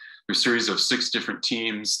using. There's a series of 6 different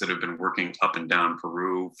teams that have been working up and down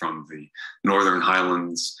Peru, from the northern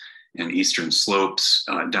highlands and eastern slopes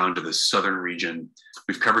down to the southern region.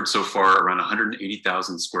 We've covered so far around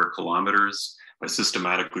 180,000 square kilometers by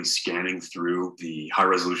systematically scanning through the high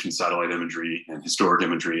resolution satellite imagery and historic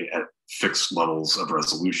imagery at fixed levels of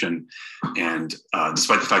resolution. And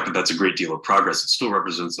despite the fact that that's a great deal of progress, it still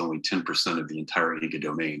represents only 10% of the entire Inca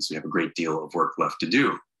domain. So we have a great deal of work left to do.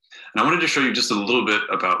 And I wanted to show you just a little bit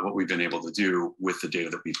about what we've been able to do with the data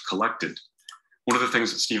that we've collected. One of the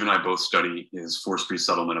things that Steve and I both study is forced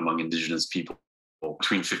resettlement among indigenous people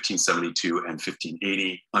between 1572 and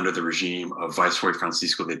 1580 under the regime of Viceroy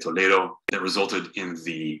Francisco de Toledo that resulted in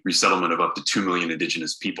the resettlement of up to 2 million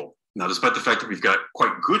indigenous people. Now, despite the fact that we've got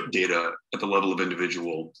quite good data at the level of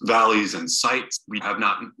individual valleys and sites, we have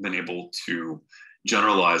not been able to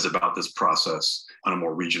generalize about this process on a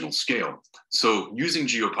more regional scale. So using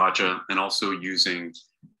GeoPacha and also using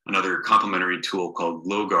another complementary tool called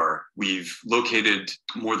Logar, we've located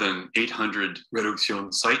more than 800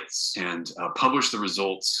 reduction sites and published the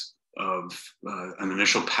results of an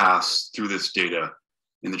initial pass through this data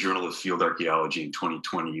in the Journal of Field Archaeology in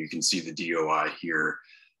 2020. You can see the DOI here,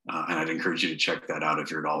 and I'd encourage you to check that out if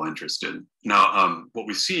you're at all interested. Now, what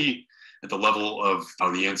we see at the level of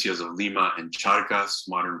audiencias of Lima and Charcas,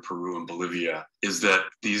 modern Peru and Bolivia, is that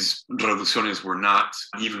these reducciones were not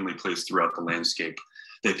evenly placed throughout the landscape.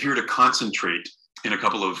 They appear to concentrate in a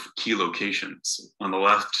couple of key locations. On the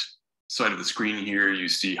left side of the screen here, you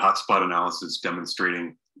see hotspot analysis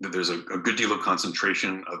demonstrating that there's a good deal of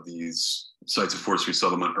concentration of these sites of forced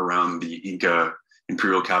resettlement around the Inca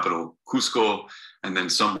imperial capital, Cusco, and then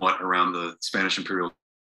somewhat around the Spanish imperial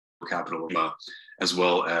capital, Lima, as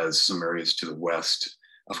well as some areas to the west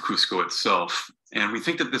of Cusco itself. And we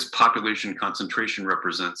think that this population concentration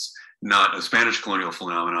represents not a Spanish colonial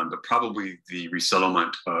phenomenon, but probably the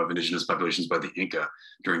resettlement of indigenous populations by the Inca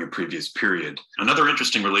during a previous period. Another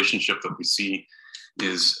interesting relationship that we see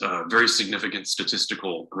is a very significant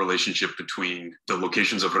statistical relationship between the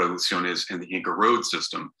locations of reducciones and the Inca road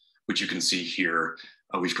system, which you can see here.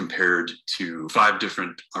 We've compared to 5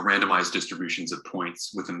 different randomized distributions of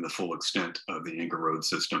points within the full extent of the Inca road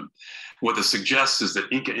system. What this suggests is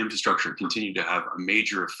that Inca infrastructure continued to have a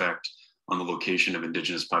major effect on the location of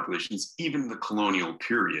indigenous populations, even in the colonial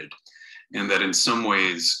period. And that in some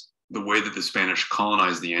ways, the way that the Spanish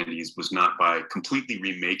colonized the Andes was not by completely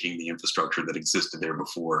remaking the infrastructure that existed there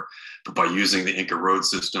before, but by using the Inca road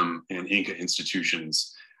system and Inca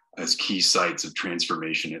institutions as key sites of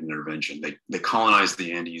transformation and intervention. They colonized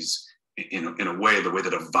the Andes in a way, the way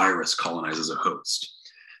that a virus colonizes a host.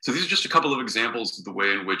 So these are just a couple of examples of the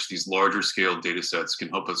way in which these larger scale data sets can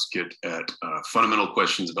help us get at fundamental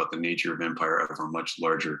questions about the nature of empire over much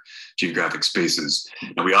larger geographic spaces.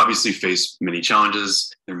 Now, we obviously face many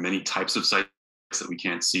challenges. There are many types of sites that we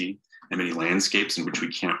can't see and many landscapes in which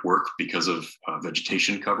we can't work because of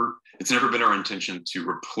vegetation cover. It's never been our intention to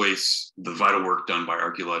replace the vital work done by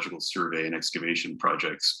archaeological survey and excavation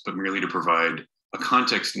projects, but merely to provide a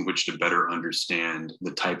context in which to better understand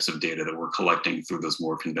the types of data that we're collecting through those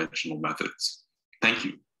more conventional methods. Thank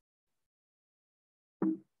you.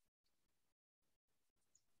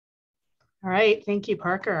 All right, thank you,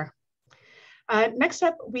 Parker. Next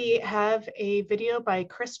up, we have a video by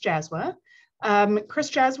Chris Jaswa.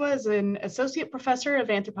 Chris Jaswa is an associate professor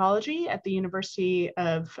of anthropology at the University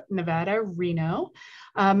of Nevada, Reno.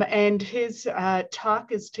 And his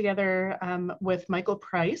talk is together with Michael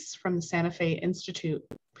Price from the Santa Fe Institute.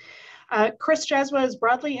 Chris Jaswa is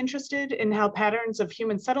broadly interested in how patterns of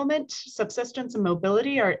human settlement, subsistence, and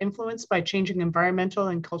mobility are influenced by changing environmental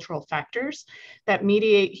and cultural factors that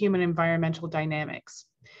mediate human environmental dynamics.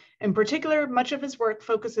 In particular, much of his work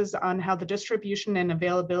focuses on how the distribution and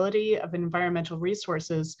availability of environmental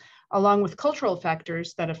resources, along with cultural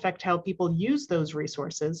factors that affect how people use those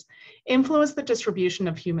resources, influence the distribution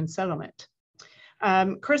of human settlement.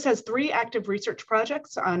 Chris has 3 active research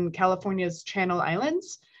projects on California's Channel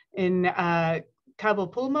Islands, in Cabo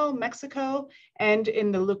Pulmo, Mexico, and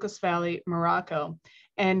in the Lucas Valley, Morocco.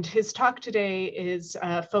 And his talk today is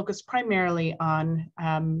focused primarily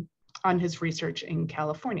on his research in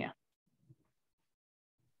California.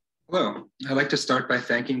 Hello, I'd like to start by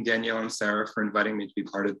thanking Danielle and Sarah for inviting me to be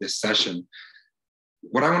part of this session.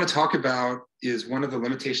 What I want to talk about is one of the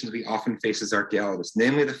limitations we often face as archaeologists,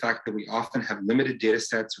 namely the fact that we often have limited data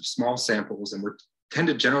sets or small samples, and we tend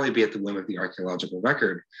to generally be at the whim of the archaeological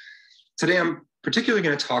record. Today, I'm particularly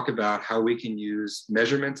going to talk about how we can use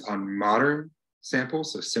measurements on modern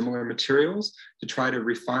samples, so similar materials, to try to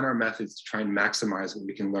refine our methods to try and maximize what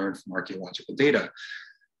we can learn from archaeological data.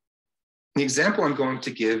 The example I'm going to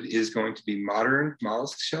give is going to be modern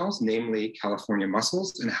mollusk shells, namely California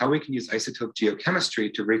mussels, and how we can use isotope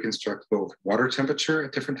geochemistry to reconstruct both water temperature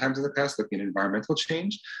at different times in the past, looking at environmental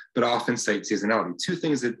change, but often site seasonality, 2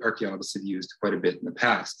 things that archaeologists have used quite a bit in the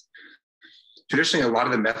past. Traditionally, a lot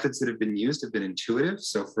of the methods that have been used have been intuitive.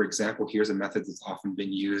 So for example, here's a method that's often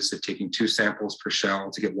been used of taking 2 samples per shell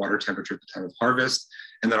to get water temperature at the time of harvest,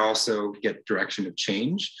 and then also get direction of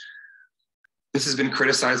change. This has been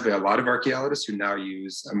criticized by a lot of archaeologists who now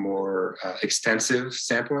use a more extensive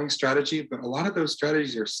sampling strategy, but a lot of those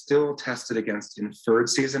strategies are still tested against inferred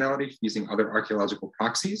seasonality using other archaeological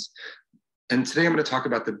proxies. And today I'm going to talk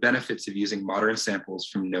about the benefits of using modern samples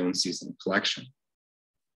from known seasonal collection.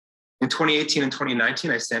 In 2018 and 2019,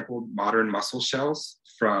 I sampled modern mussel shells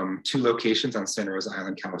from 2 locations on Santa Rosa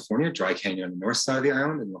Island, California, Dry Canyon on the north side of the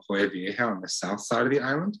island and La Jolla Vieja on the south side of the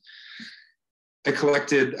island. I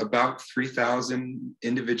collected about 3,000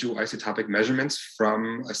 individual isotopic measurements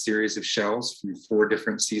from a series of shells from 4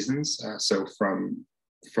 different seasons. So from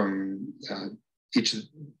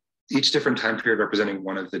each different time period representing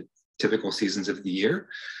one of the typical seasons of the year.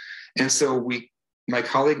 And so my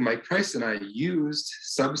colleague Mike Price and I used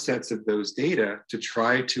subsets of those data to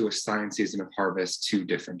try to assign season of harvest to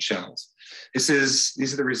different shells.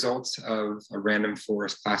 These are the results of a random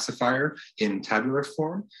forest classifier in tabular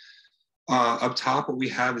form. Up top, what we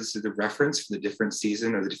have is the reference for the different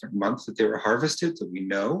season or the different months that they were harvested, so we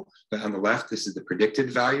know. But on the left, this is the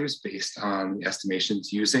predicted values based on the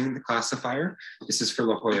estimations using the classifier. This is for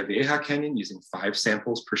La Jolla Vieja Canyon using 5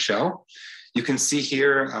 samples per shell. You can see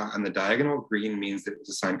here on the diagonal, green means that it was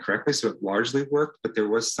assigned correctly, so it largely worked, but there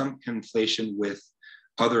was some conflation with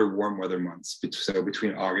other warm weather months, so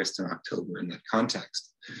between August and October in that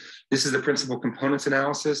context. This is the principal components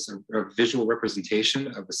analysis, a visual representation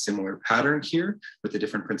of a similar pattern here with the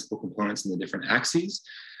different principal components and the different axes.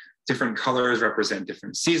 Different colors represent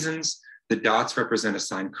different seasons. The dots represent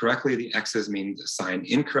assigned correctly. The X's mean assigned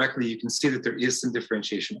incorrectly. You can see that there is some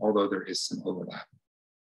differentiation, although there is some overlap.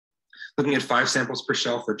 Looking at 5 samples per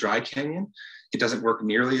shell for Dry Canyon, it doesn't work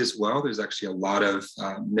nearly as well. There's actually a lot of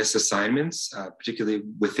misassignments, particularly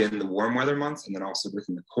within the warm weather months and then also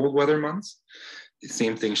within the cold weather months. The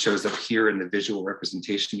same thing shows up here in the visual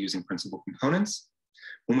representation using principal components.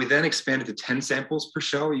 When we then expand it to 10 samples per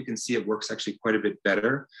shell, you can see it works actually quite a bit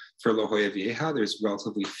better for La Jolla Vieja. There's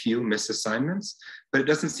relatively few misassignments, but it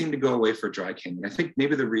doesn't seem to go away for Dry Canyon. I think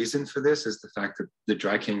maybe the reason for this is the fact that the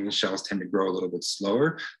Dry Canyon shells tend to grow a little bit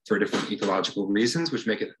slower for different ecological reasons, which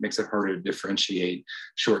makes it harder to differentiate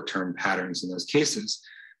short-term patterns in those cases.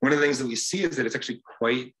 One of the things that we see is that it's actually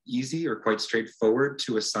quite easy or quite straightforward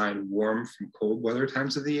to assign warm from cold weather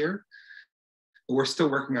times of the year. But we're still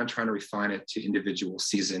working on trying to refine it to individual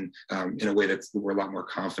season in a way that we're a lot more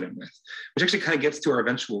confident with, which actually kind of gets to our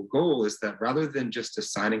eventual goal is that rather than just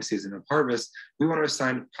assigning season of harvest, we want to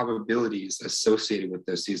assign probabilities associated with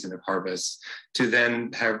those season of harvests to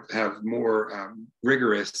then have more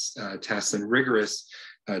rigorous tests and rigorous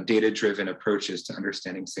data-driven approaches to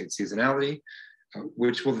understanding site seasonality,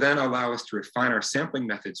 which will then allow us to refine our sampling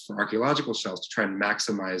methods for archaeological shells to try and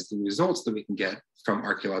maximize the results that we can get from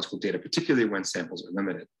archaeological data, particularly when samples are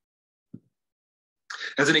limited.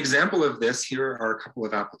 As an example of this, here are a couple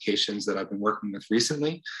of applications that I've been working with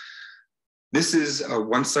recently. This is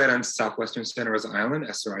one site on southwestern Santa Rosa Island,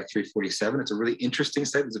 SRI 347. It's a really interesting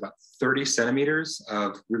site. There's about 30 centimeters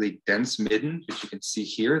of really dense midden, which you can see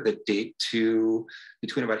here, that date to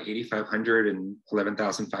between about 8,500 and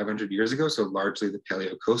 11,500 years ago, so largely the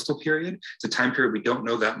Paleocoastal period. It's a time period we don't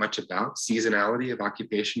know that much about, seasonality of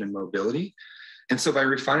occupation and mobility. And so by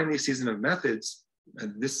refining these seasonal methods,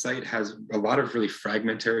 this site has a lot of really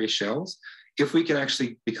fragmentary shells. if we can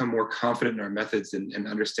actually become more confident in our methods and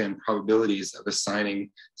understand probabilities of assigning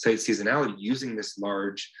site seasonality using this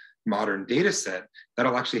large modern data set,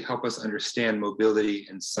 that'll actually help us understand mobility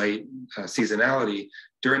and site seasonality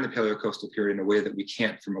during the Paleocoastal period in a way that we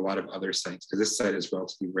can't from a lot of other sites, because this site is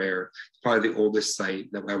relatively rare. It's probably the oldest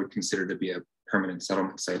site that I would consider to be a permanent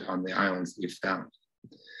settlement site on the islands that we've found.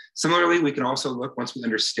 Similarly, we can also look, once we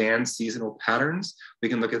understand seasonal patterns, we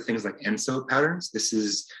can look at things like ENSO patterns. This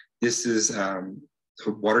is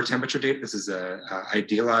water temperature data. This is a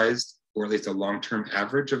idealized, or at least a long-term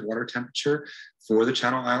average of water temperature for the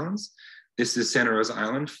Channel Islands. This is Santa Rosa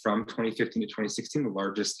Island from 2015 to 2016, the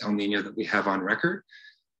largest El Nino that we have on record.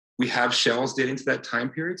 We have shells dating to that time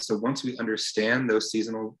period. So once we understand those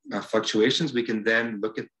seasonal fluctuations, we can then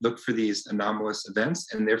look for these anomalous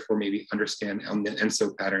events and therefore maybe understand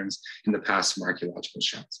ENSO patterns in the past from archaeological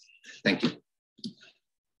shells. Thank you.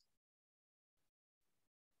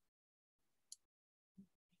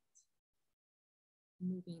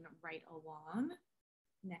 Moving right along.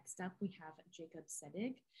 Next up, we have Jacob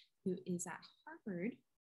Sedig, who is at Harvard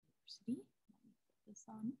University. Let me put this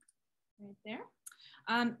on right there.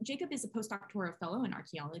 Jacob is a postdoctoral fellow and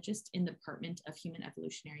archaeologist in the Department of Human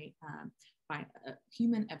Evolutionary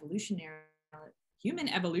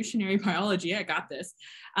Biology. I got this.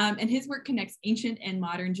 And his work connects ancient and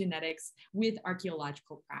modern genetics with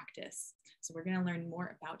archaeological practice. So we're going to learn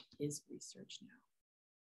more about his research now.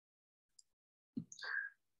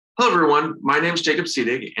 Hello, everyone. My name is Jacob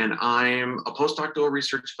Sedig, and I'm a postdoctoral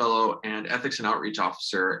research fellow and ethics and outreach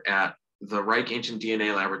officer at the Reich Ancient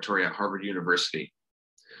DNA Laboratory at Harvard University.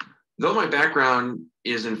 Though my background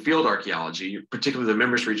is in field archaeology, particularly the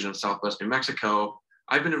Mimbres region of Southwest New Mexico,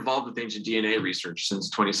 I've been involved with ancient DNA research since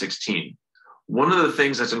 2016. One of the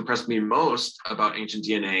things that's impressed me most about ancient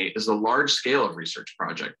DNA is the large scale of research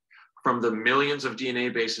project, from the millions of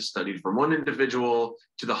DNA bases studied from one individual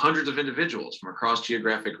to the hundreds of individuals from across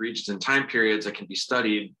geographic regions and time periods that can be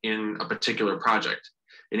studied in a particular project.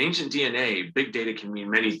 In ancient DNA, big data can mean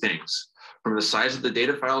many things, from the size of the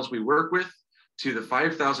data files we work with to the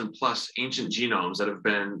 5,000 plus ancient genomes that have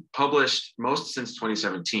been published, most since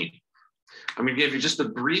 2017. I'm going to give you just the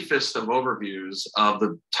briefest of overviews of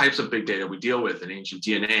the types of big data we deal with in ancient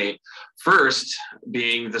DNA. First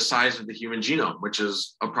being the size of the human genome, which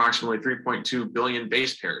is approximately 3.2 billion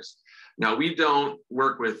base pairs. Now, we don't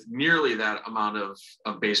work with nearly that amount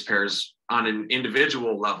of base pairs on an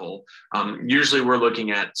individual level. Usually we're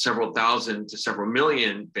looking at several thousand to several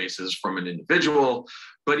million bases from an individual.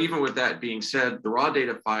 But even with that being said, the raw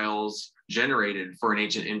data files generated for an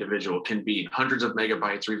ancient individual can be hundreds of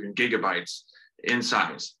megabytes or even gigabytes in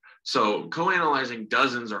size. So co-analyzing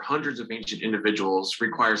dozens or hundreds of ancient individuals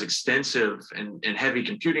requires extensive and heavy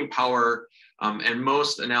computing power, and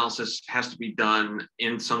most analysis has to be done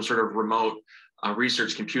in some sort of remote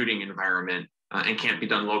research computing environment and can't be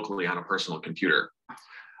done locally on a personal computer.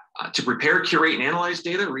 To prepare, curate, and analyze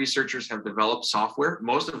data, researchers have developed software,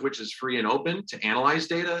 most of which is free and open to analyze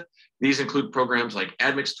data. These include programs like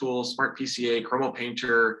AdMix Tools, Smart PCA, Chromo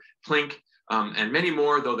Painter, Plink, and many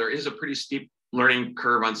more, though there is a pretty steep learning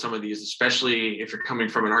curve on some of these, especially if you're coming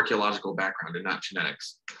from an archaeological background and not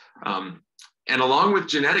genetics. And along with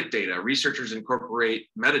genetic data, researchers incorporate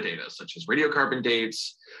metadata such as radiocarbon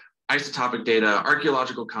dates, isotopic data,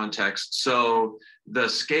 archaeological context. So the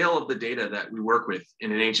scale of the data that we work with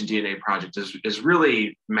in an ancient DNA project is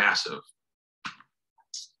really massive.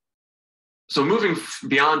 So moving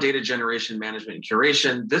beyond data generation, management, and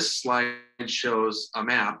curation, this slide shows a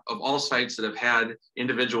map of all sites that have had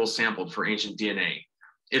individuals sampled for ancient DNA.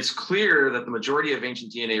 It's clear that the majority of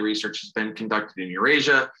ancient DNA research has been conducted in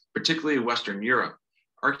Eurasia, particularly Western Europe.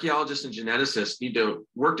 Archaeologists and geneticists need to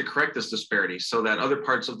work to correct this disparity so that other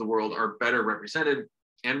parts of the world are better represented,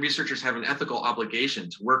 and researchers have an ethical obligation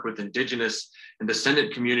to work with indigenous and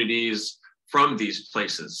descendant communities from these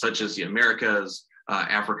places, such as the Americas,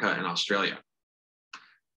 Africa, and Australia.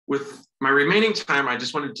 With my remaining time, I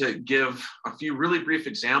just wanted to give a few really brief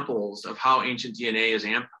examples of how ancient DNA is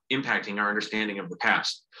impacting our understanding of the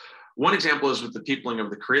past. One example is with the peopling of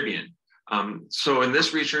the Caribbean. So in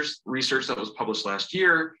this research that was published last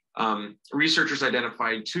year, researchers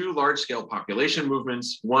identified two large-scale population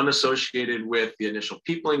movements, one associated with the initial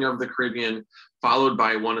peopling of the Caribbean, followed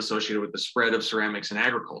by one associated with the spread of ceramics and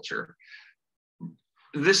agriculture.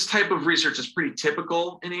 This type of research is pretty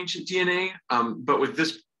typical in ancient DNA, but with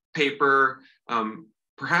this paper,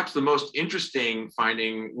 perhaps the most interesting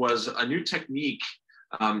finding was a new technique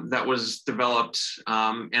that was developed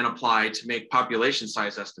and applied to make population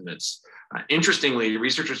size estimates. Interestingly,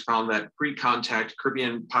 researchers found that pre-contact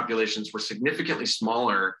Caribbean populations were significantly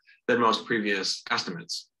smaller than most previous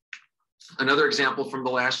estimates. Another example from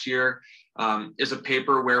the last year is a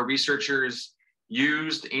paper where researchers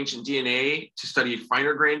used ancient DNA to study a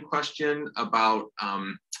finer grained question about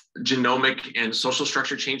genomic and social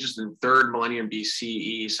structure changes in 3rd millennium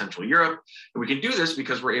BCE Central Europe. And we can do this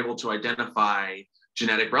because we're able to identify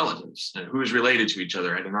genetic relatives and who is related to each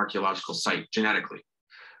other at an archaeological site genetically.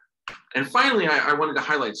 And finally, I wanted to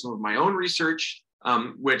highlight some of my own research,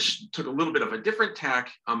 which took a little bit of a different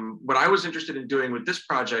tack. What I was interested in doing with this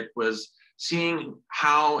project was seeing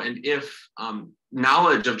how and if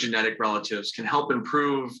knowledge of genetic relatives can help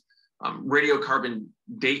improve radiocarbon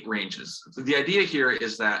date ranges. The idea here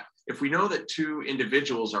is that if we know that 2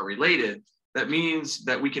 individuals are related, that means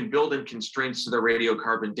that we can build in constraints to their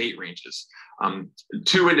radiocarbon date ranges.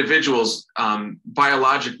 2 individuals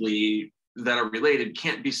biologically that are related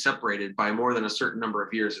can't be separated by more than a certain number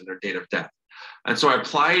of years in their date of death. And so I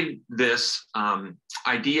applied this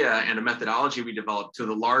idea and a methodology we developed to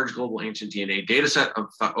the large global ancient DNA data set of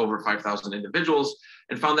over 5,000 individuals,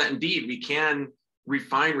 and found that indeed we can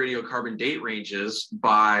refine radiocarbon date ranges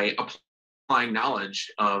by applying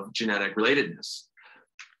knowledge of genetic relatedness.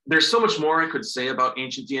 There's so much more I could say about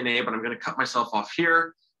ancient DNA, but I'm going to cut myself off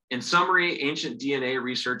here. In summary, ancient DNA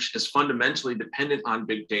research is fundamentally dependent on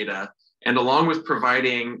big data, and along with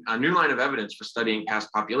providing a new line of evidence for studying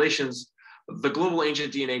past populations, the global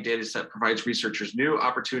ancient DNA dataset provides researchers new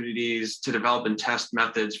opportunities to develop and test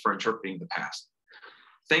methods for interpreting the past.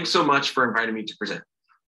 Thanks so much for inviting me to present.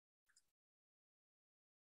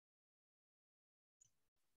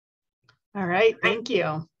 All right, thank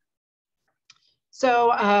you.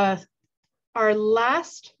 So our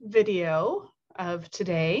last video of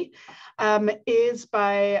today is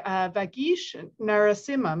by Vagish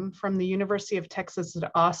Narasimham from the University of Texas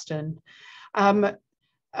at Austin.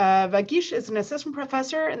 Vagish is an assistant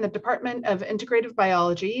professor in the Department of Integrative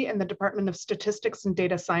Biology and the Department of Statistics and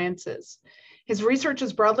Data Sciences. His research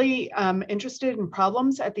is broadly interested in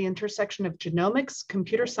problems at the intersection of genomics,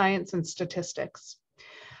 computer science, and statistics.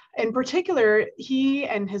 In particular, he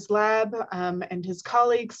and his lab and his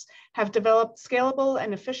colleagues have developed scalable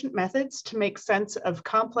and efficient methods to make sense of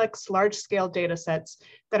complex, large-scale data sets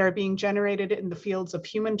that are being generated in the fields of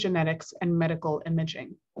human genetics and medical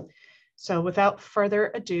imaging. So without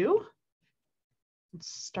further ado, let's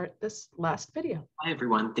start this last video. Hi,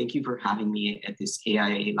 everyone. Thank you for having me at this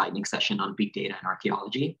AIA lightning session on big data and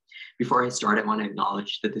archaeology. Before I start, I want to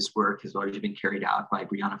acknowledge that this work has largely been carried out by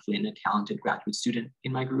Brianna Flynn, a talented graduate student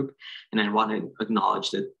in my group. And I want to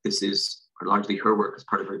acknowledge that this is largely her work as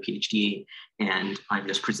part of her PhD, and I'm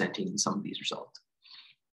just presenting some of these results.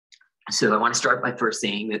 So I want to start by first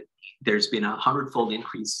saying that there's been a 100-fold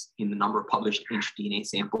increase in the number of published ancient DNA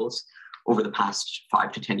samples over the past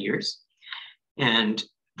 5 to 10 years. And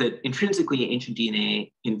that intrinsically ancient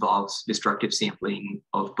DNA involves destructive sampling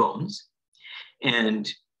of bones. And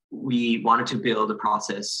we wanted to build a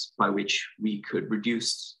process by which we could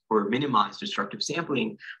reduce or minimize destructive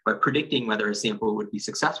sampling by predicting whether a sample would be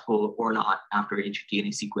successful or not after ancient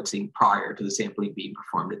DNA sequencing prior to the sampling being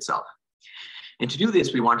performed itself. And to do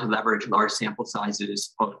this, we want to leverage large sample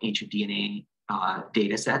sizes of ancient DNA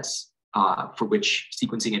data sets for which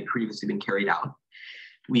sequencing had previously been carried out.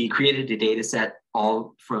 We created a data set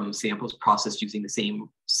all from samples processed using the same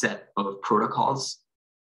set of protocols.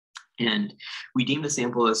 And we deemed the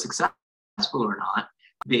sample as successful or not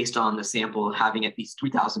based on the sample having at least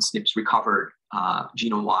 3,000 SNPs recovered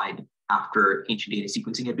genome-wide after ancient DNA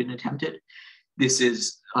sequencing had been attempted. This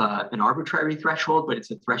is an arbitrary threshold, but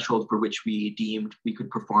it's a threshold for which we deemed we could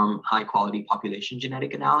perform high-quality population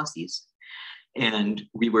genetic analyses. And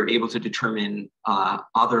we were able to determine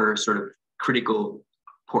other sort of critical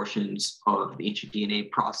portions of the ancient DNA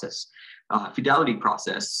process, fidelity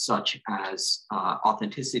process, such as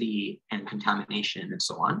authenticity and contamination and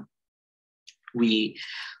so on. We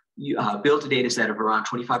built a data set of around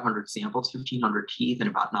 2,500 samples, 1,500 teeth and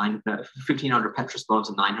about 1,500 petrous bones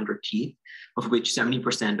and 900 teeth, of which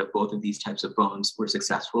 70% of both of these types of bones were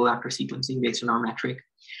successful after sequencing based on our metric.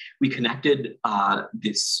 We connected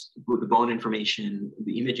the bone information,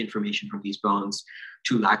 the image information from these bones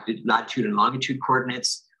to latitude and longitude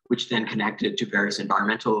coordinates, which then connected to various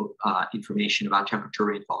environmental information about temperature,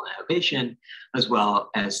 rainfall, and elevation, as well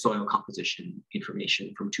as soil composition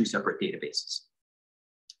information from 2 separate databases.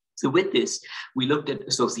 So with this, we looked at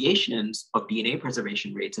associations of DNA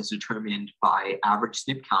preservation rates as determined by average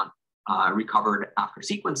SNP count recovered after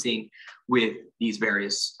sequencing with these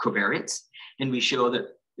various covariates. And we show that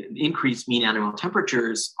increased mean animal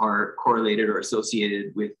temperatures are correlated or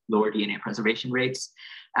associated with lower DNA preservation rates,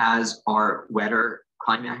 as are wetter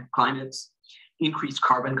climates. Increased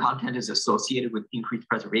carbon content is associated with increased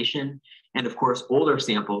preservation, And of course, older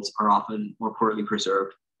samples are often more poorly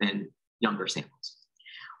preserved than younger samples.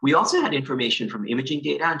 We also had information from imaging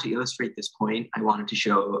data, and to illustrate this point, I wanted to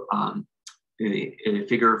show a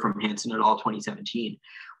figure from Hansen et al. 2017,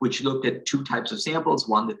 which looked at two types of samples,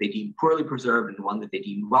 one that they deemed poorly preserved and one that they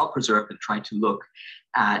deemed well preserved, and tried to look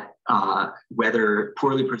at whether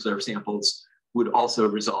poorly preserved samples would also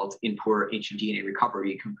result in poor ancient DNA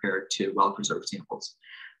recovery compared to well-preserved samples.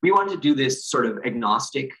 We wanted to do this sort of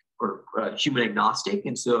agnostic or human agnostic,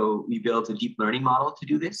 and so we built a deep learning model to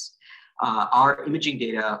do this. Our imaging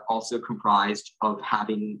data also comprised of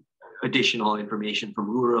having additional information from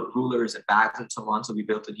rulers and bags and so on. So we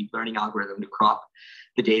built a deep learning algorithm to crop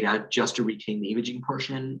the data just to retain the imaging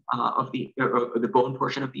portion of the bone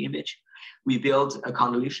portion of the image. We built a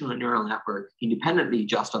convolutional neural network independently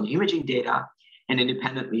just on the imaging data and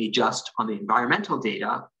independently just on the environmental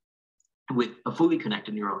data with a fully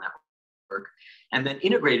connected neural network, and then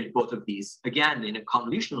integrated both of these again in a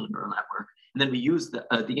convolutional neural network. And then we used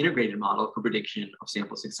the integrated model for prediction of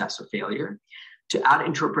sample success or failure. To add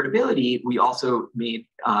interpretability, we also made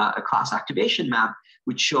a class activation map,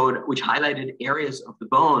 which highlighted areas of the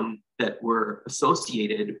bone that were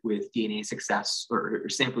associated with DNA success or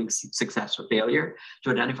sampling success or failure to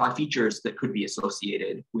identify features that could be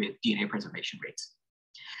associated with DNA preservation rates.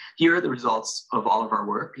 Here are the results of all of our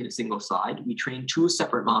work in a single slide. We trained two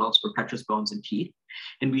separate models for petrous bones and teeth,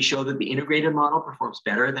 and we show that the integrated model performs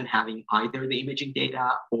better than having either the imaging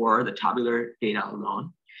data or the tabular data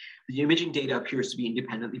alone. The imaging data appears to be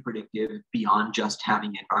independently predictive beyond just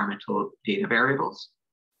having environmental data variables.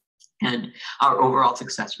 And our overall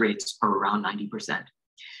success rates are around 90%.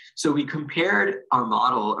 So we compared our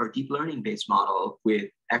model, our deep learning based model, with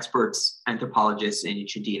experts, anthropologists, and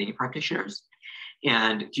ancient DNA practitioners.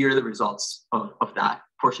 And here are the results of that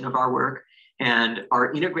portion of our work. And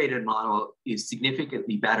our integrated model is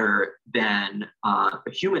significantly better than a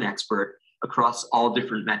human expert across all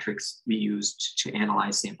different metrics we used to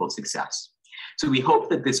analyze sample success. So we hope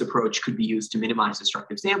that this approach could be used to minimize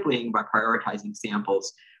destructive sampling by prioritizing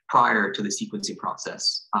samples prior to the sequencing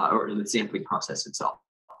process or the sampling process itself.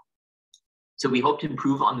 So we hope to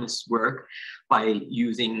improve on this work by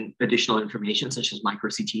using additional information such as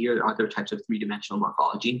micro-CT or other types of three-dimensional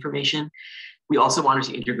morphology information. We also wanted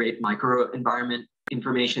to integrate microenvironment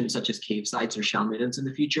information such as cave sites or shell middens in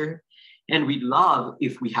the future. And we'd love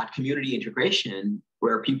if we had community integration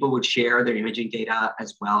where people would share their imaging data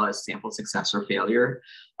as well as sample success or failure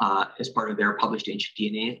as part of their published ancient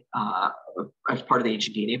DNA, as part of the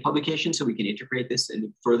ancient DNA publication, so we can integrate this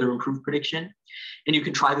and further improve prediction. And you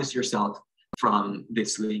can try this yourself from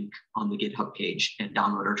this link on the GitHub page and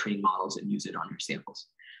download our trained models and use it on your samples.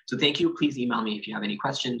 So thank you. Please email me if you have any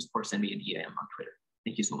questions or send me a DM on Twitter.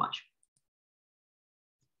 Thank you so much.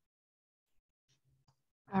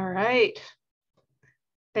 All right.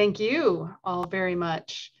 Thank you all very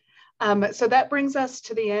much. So that brings us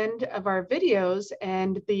to the end of our videos,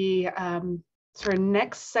 and the sort of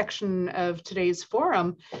next section of today's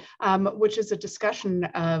forum, which is a discussion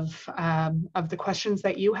of the questions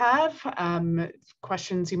that you have,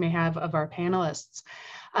 questions you may have of our panelists.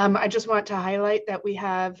 I just want to highlight that we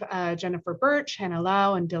have Jennifer Birch, Hannah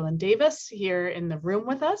Lau, and Dylan Davis here in the room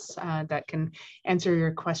with us that can answer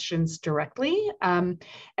your questions directly. And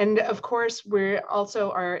of course, we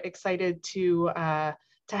also are excited to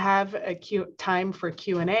have a time for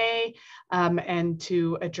Q&A and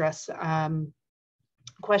to address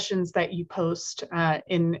questions that you post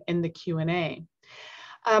in the Q&A.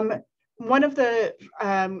 One of the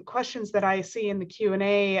questions that I see in the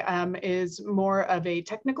Q&A is more of a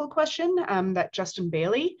technical question that Justin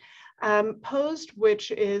Bailey posed,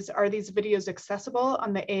 which is, are these videos accessible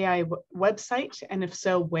on the AI website? And if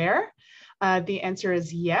so, where? The answer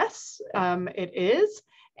is yes, it is.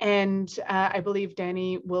 And I believe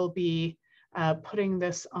Danny will be putting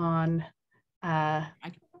this on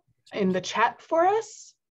in the chat for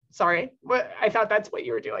us. Sorry, I thought that's what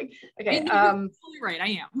you were doing. Okay. You're totally right,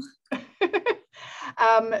 I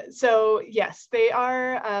am. So yes, they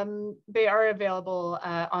are available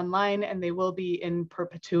online, and they will be in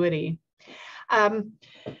perpetuity.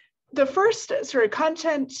 The first sort of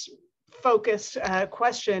content focused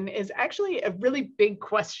question is actually a really big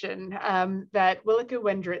question that Willeke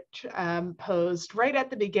Wendrich posed right at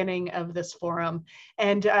the beginning of this forum.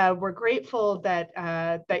 And we're grateful that,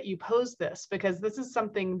 that you posed this, because this is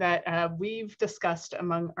something that we've discussed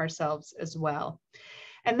among ourselves as well.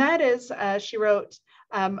 And that is, she wrote,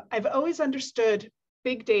 I've always understood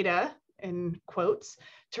big data, in quotes,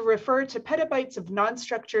 to refer to petabytes of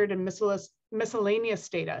non-structured and miscellaneous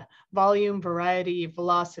data, volume, variety,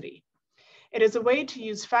 velocity. It is a way to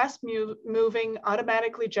use fast-moving,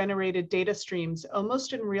 automatically generated data streams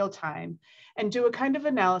almost in real time and do a kind of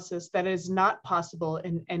analysis that is not possible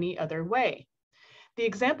in any other way. The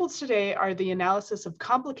examples today are the analysis of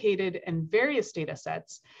complicated and various data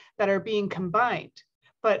sets that are being combined,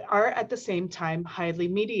 but are at the same time highly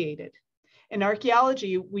mediated. In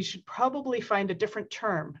archaeology, we should probably find a different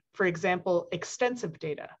term, for example, extensive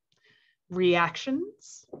data.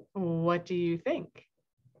 Reactions? What do you think?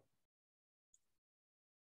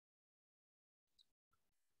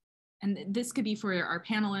 And this could be for our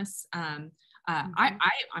panelists.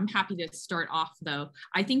 I'm happy to start off though.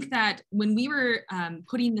 I think that when we were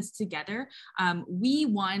putting this together, we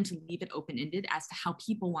wanted to leave it open-ended as to how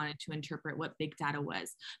people wanted to interpret what big data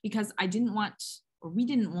was, because we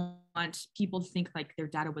didn't want people to think like their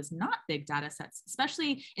data was not big data sets,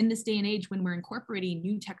 especially in this day and age when we're incorporating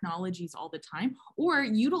new technologies all the time or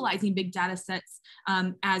utilizing big data sets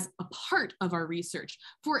as a part of our research.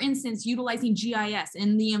 For instance, utilizing GIS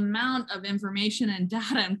and the amount of information and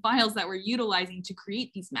data and files that we're utilizing to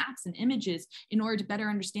create these maps and images in order to better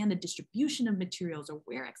understand the distribution of materials or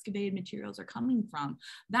where excavated materials are coming from.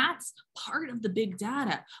 That's part of the big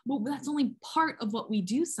data. Well, that's only part of what we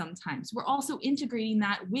do sometimes. We're also integrating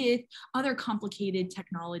that with other complicated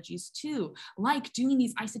technologies too, like doing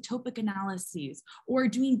these isotopic analyses or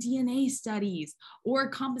doing DNA studies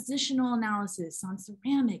or compositional analysis on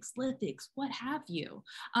ceramics, lithics, what have you.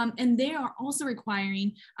 And they are also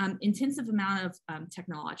requiring intensive amount of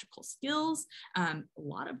technological skills, a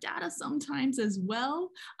lot of data sometimes as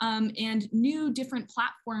well, and new different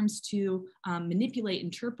platforms to manipulate,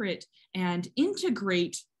 interpret, and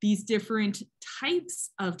integrate these different types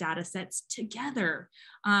of data sets together.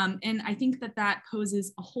 And I think that that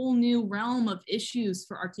poses a whole new realm of issues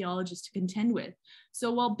for archaeologists to contend with.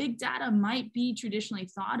 So while big data might be traditionally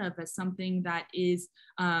thought of as something that is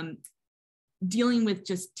dealing with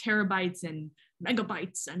just terabytes and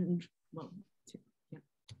megabytes and, well,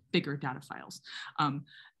 bigger data files,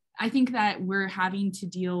 I think that we're having to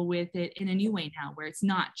deal with it in a new way now, where it's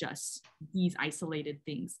not just these isolated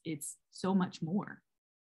things, it's so much more.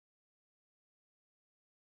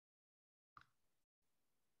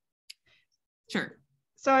 Sure.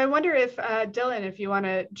 So I wonder if, Dylan, if you want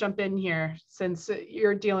to jump in here, since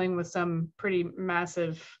you're dealing with some pretty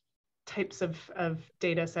massive types of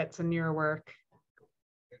data sets in your work.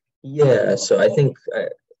 Yeah, so I think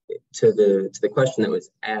to the question that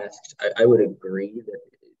was asked, I would agree that,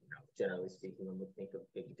 generally speaking, when we think of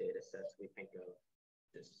big data sets, we think of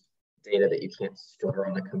just data that you can't store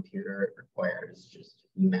on a computer. It requires just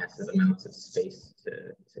massive amounts of space to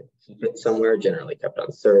keep it somewhere, generally kept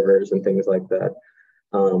on servers and things like that.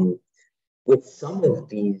 With some of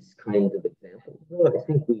these kinds of examples, though, I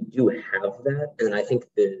think we do have that. And I think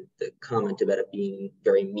the comment about it being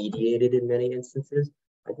very mediated in many instances,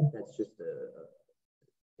 I think that's just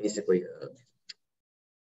basically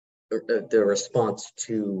the response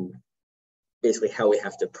to basically how we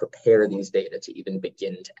have to prepare these data to even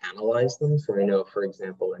begin to analyze them. So I know, for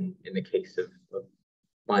example, in the case of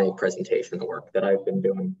my presentation, the work that I've been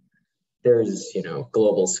doing, there's,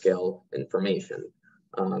 global scale information.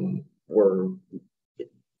 We're,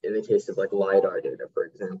 in the case of like LiDAR data, for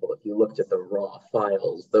example, if you looked at the raw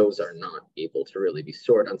files, those are not able to really be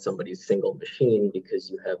stored on somebody's single machine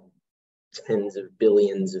because you have tens of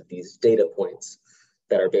billions of these data points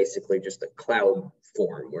that are basically just a cloud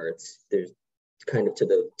form where there's kind of to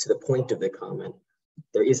the point of the comment,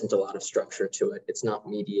 there isn't a lot of structure to it. It's not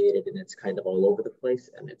mediated and it's kind of all over the place.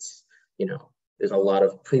 And it's, there's a lot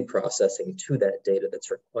of pre-processing to that data that's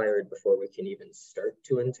required before we can even start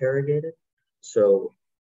to interrogate it. So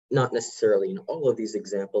not necessarily in all of these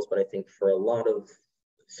examples, but I think for a lot of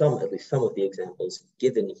at least some of the examples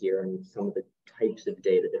given here and some of the types of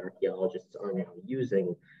data that archaeologists are now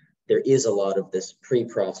using, there is a lot of this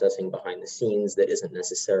pre-processing behind the scenes that isn't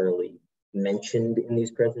necessarily mentioned in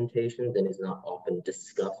these presentations and is not often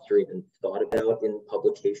discussed or even thought about in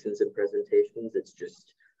publications and presentations. It's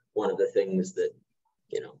just one of the things that,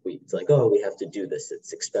 it's like, oh, we have to do this.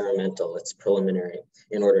 It's experimental, it's preliminary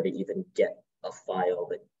in order to even get a file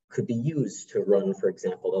that could be used to run, for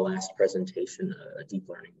example, the last presentation, a deep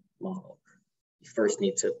learning model. You first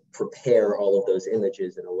need to prepare all of those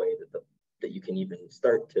images in a way that you can even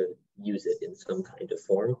start to use it in some kind of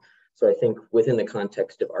form. So I think within the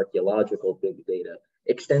context of archaeological big data,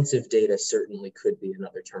 extensive data certainly could be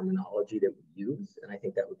another terminology that we use. And I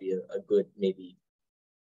think that would be a good maybe,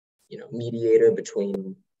 mediator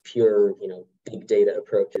between pure, big data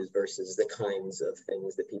approaches versus the kinds of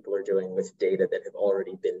things that people are doing with data that have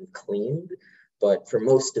already been cleaned. But for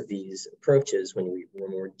most of these approaches, when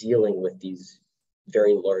we're dealing with these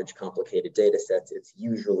very large, complicated data sets, it's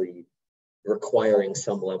usually requiring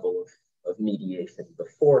some level of mediation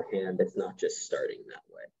beforehand. It's not just starting that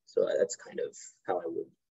way. So that's kind of how I would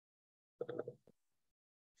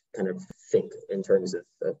kind of think in terms of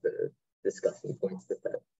the discussion points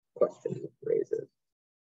that question raises.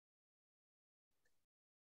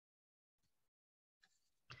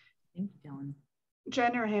 Thank you, Dylan.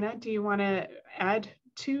 Jen or Hannah, do you want to add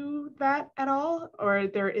to that at all? Or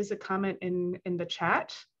there is a comment in the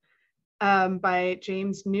chat by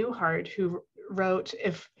James Newhart, who wrote,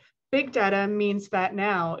 if big data means that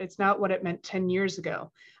now, it's not what it meant 10 years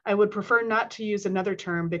ago. I would prefer not to use another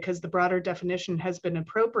term because the broader definition has been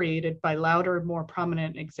appropriated by louder, more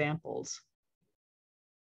prominent examples.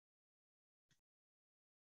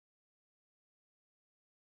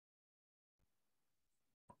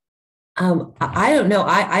 I don't know.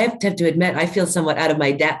 I have to admit, I feel somewhat out of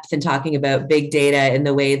my depth in talking about big data in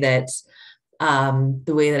the way that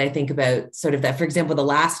I think about sort of that. For example, the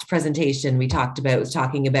last presentation we talked about was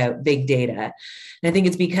talking about big data. And I think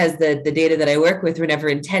it's because the data that I work with were never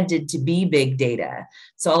intended to be big data.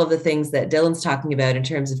 So all of the things that Dylan's talking about in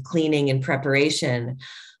terms of cleaning and preparation,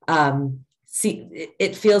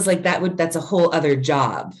 it feels like that's a whole other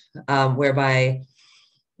job, whereby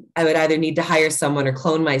I would either need to hire someone or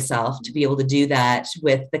clone myself to be able to do that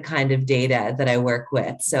with the kind of data that I work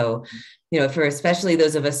with. So, for especially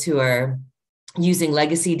those of us who are using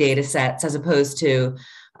legacy data sets as opposed to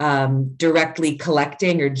directly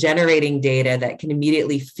collecting or generating data that can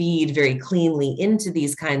immediately feed very cleanly into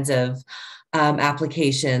these kinds of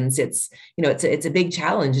applications, it's a big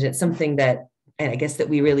challenge, and it's something that I guess that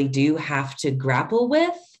we really do have to grapple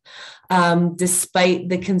with, despite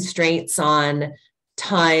the constraints on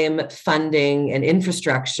time, funding, and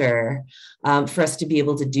infrastructure for us to be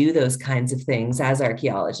able to do those kinds of things as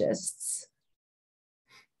archaeologists.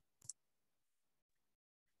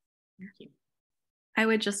 Thank you. I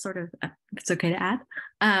would just sort of, if it's okay to add,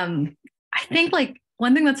 I think like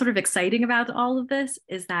one thing that's sort of exciting about all of this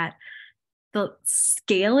is that the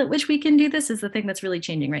scale at which we can do this is the thing that's really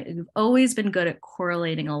changing, right? We've always been good at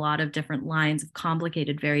correlating a lot of different lines of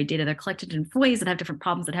complicated, varied data. They're collected in ways that have different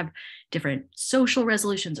problems, that have different social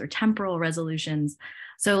resolutions or temporal resolutions.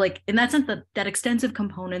 So like in that sense, that extensive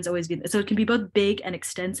components always be, so it can be both big and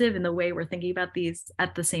extensive in the way we're thinking about these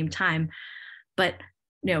at the same time. But,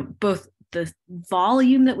 both the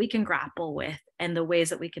volume that we can grapple with and the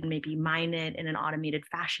ways that we can maybe mine it in an automated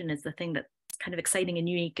fashion is the thing that's kind of exciting and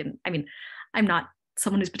unique. And I mean, I'm not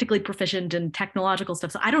someone who's particularly proficient in technological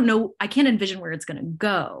stuff, so I don't know, I can't envision where it's going to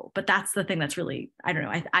go, but that's the thing that's really, I don't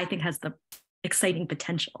know, I think has the exciting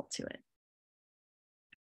potential to it.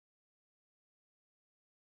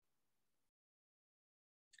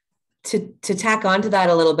 To tack onto that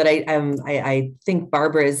a little bit, I think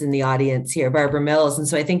Barbara is in the audience here, Barbara Mills, and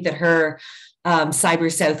so I think that her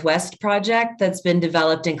Cyber Southwest project that's been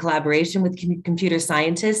developed in collaboration with computer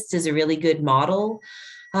scientists is a really good model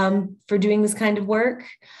for doing this kind of work.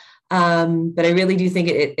 But I really do think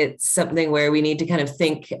it's something where we need to kind of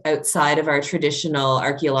think outside of our traditional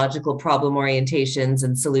archaeological problem orientations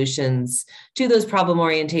and solutions to those problem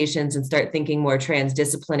orientations and start thinking more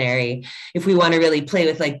transdisciplinary if we want to really play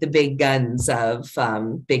with like the big guns of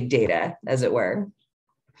big data, as it were.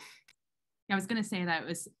 I was going to say that it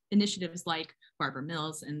was initiatives like Barbara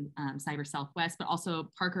Mills and Cyber Southwest, but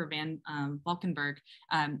also Parker Van Valkenburg.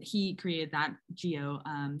 He created that geo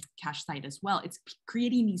cache site as well. It's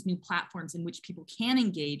creating these new platforms in which people can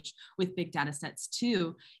engage with big data sets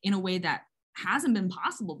too, in a way that hasn't been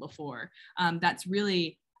possible before. That's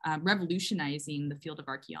really revolutionizing the field of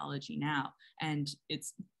archaeology now. And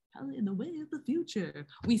it's probably in the way of the future,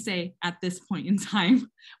 we say at this point in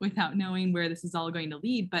time, without knowing where this is all going to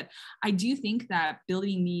lead. But I do think that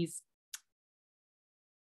building these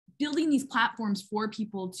platforms for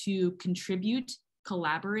people to contribute,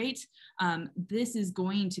 collaborate, this is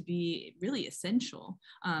going to be really essential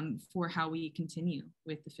for how we continue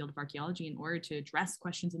with the field of archaeology in order to address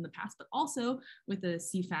questions in the past, but also with the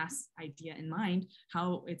CFAS idea in mind,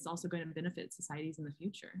 how it's also going to benefit societies in the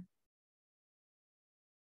future.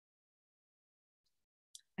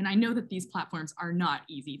 And I know that these platforms are not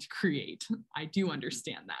easy to create. I do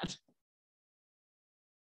understand that.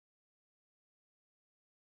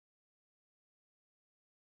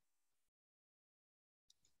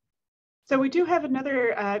 So we do have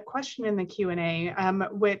another question in the Q&A,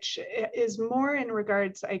 which is more in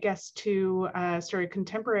regards, I guess, to sort of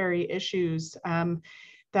contemporary issues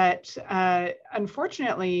that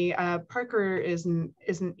unfortunately Parker isn't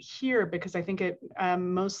here, because I think it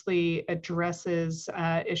mostly addresses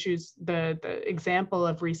issues, the example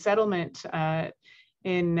of resettlement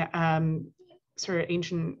in sort of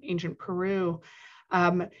ancient Peru.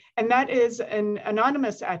 And that is an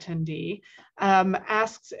anonymous attendee,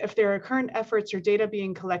 asks if there are current efforts or data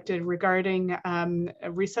being collected regarding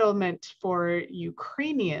resettlement for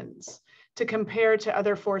Ukrainians to compare to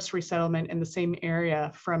other forced resettlement in the same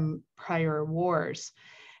area from prior wars.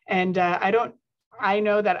 And I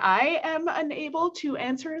know that I am unable to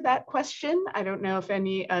answer that question. I don't know if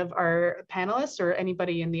any of our panelists or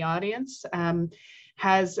anybody in the audience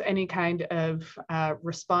has any kind of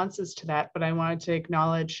responses to that, but I wanted to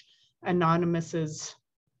acknowledge Anonymous's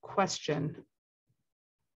question.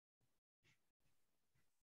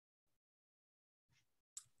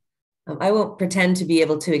 I won't pretend to be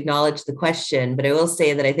able to acknowledge the question, but I will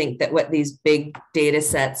say that I think that what these big data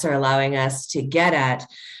sets are allowing us to get at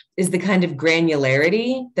is the kind of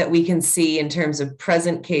granularity that we can see in terms of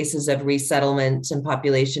present cases of resettlement and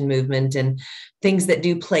population movement and things that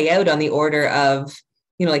do play out on the order of,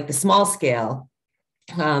 like the small scale,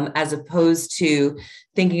 as opposed to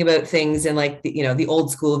thinking about things in like, the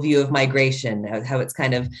old school view of migration, how it's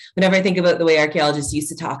kind of, whenever I think about the way archaeologists used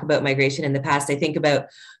to talk about migration in the past, I think about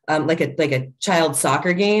like a child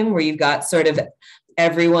soccer game where you've got sort of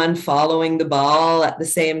everyone following the ball at the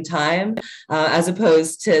same time, as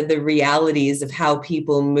opposed to the realities of how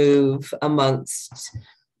people move amongst,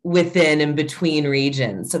 within and between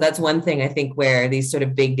regions. So that's one thing I think where these sort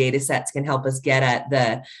of big data sets can help us get at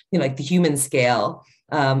the, like the human scale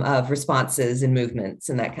of responses and movements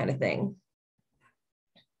and that kind of thing.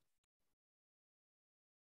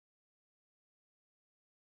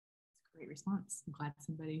 Great response. I'm glad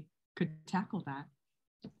somebody could tackle that.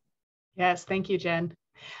 Yes, thank you, Jen.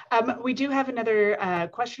 We do have another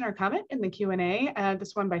question or comment in the Q&A,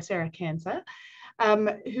 this one by Sarah Kansa,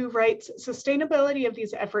 who writes, sustainability of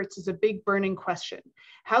these efforts is a big burning question.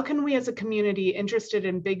 How can we as a community interested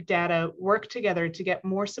in big data work together to get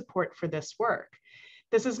more support for this work?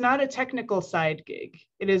 This is not a technical side gig.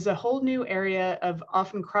 It is a whole new area of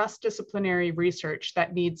often cross-disciplinary research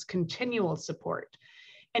that needs continual support.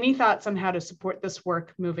 Any thoughts on how to support this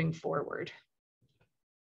work moving forward?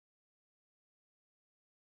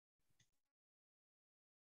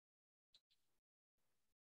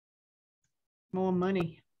 More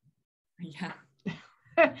money. Yeah.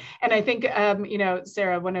 And I think,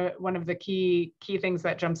 Sarah, one of the key things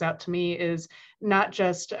that jumps out to me is not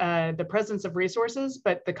just the presence of resources,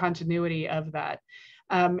 but the continuity of that.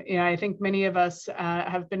 I think many of us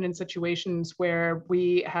have been in situations where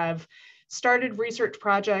we have started research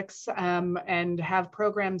projects and have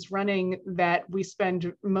programs running that we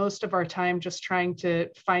spend most of our time just trying to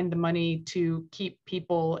find the money to keep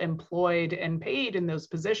people employed and paid in those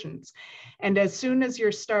positions. And as soon as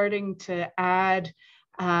you're starting to add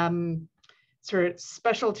sort of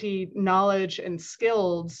specialty knowledge and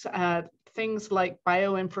skills, things like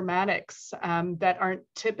bioinformatics that aren't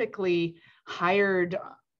typically hired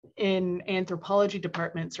in anthropology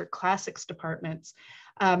departments or classics departments,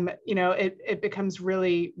 it becomes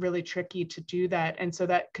really, really tricky to do that. And so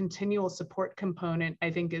that continual support component,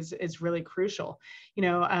 I think, is really crucial.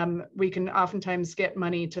 We can oftentimes get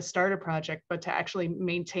money to start a project, but to actually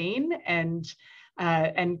maintain and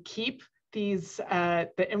keep these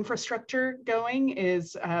the infrastructure going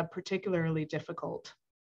is particularly difficult.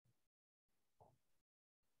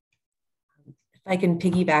 If I can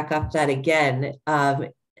piggyback up that again,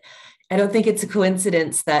 I don't think it's a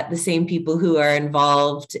coincidence that the same people who are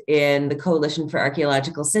involved in the Coalition for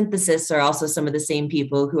Archaeological Synthesis are also some of the same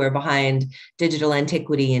people who are behind Digital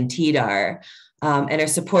Antiquity and TDAR, and are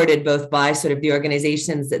supported both by sort of the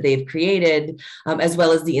organizations that they've created, as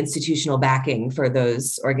well as the institutional backing for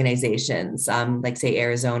those organizations, like say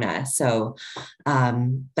Arizona. So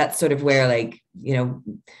that's sort of where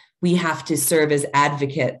we have to serve as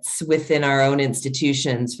advocates within our own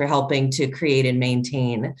institutions for helping to create and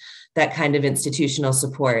maintain that kind of institutional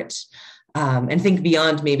support, and think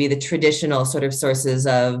beyond maybe the traditional sort of sources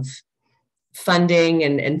of funding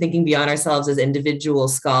and thinking beyond ourselves as individual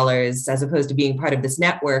scholars, as opposed to being part of this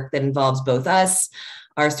network that involves both us,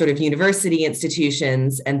 our sort of university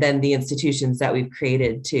institutions, and then the institutions that we've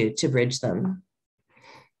created to bridge them.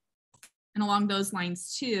 And along those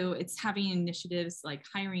lines too, it's having initiatives like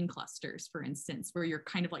hiring clusters, for instance, where you're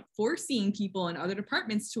kind of like forcing people in other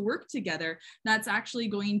departments to work together. That's actually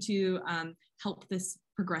going to help this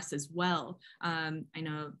progress as well. I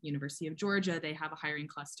know University of Georgia, they have a hiring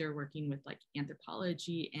cluster working with like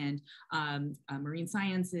anthropology and marine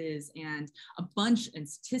sciences and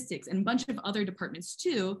statistics and a bunch of other departments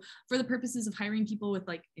too, for the purposes of hiring people with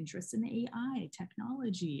like interest in AI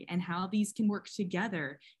technology and how these can work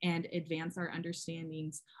together and advance our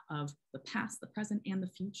understandings of the past, the present, and the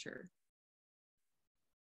future.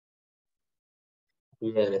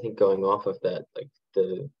 Yeah, and I think going off of that, like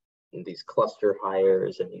these cluster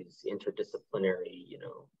hires and these interdisciplinary,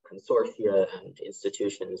 consortia and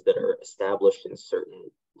institutions that are established in certain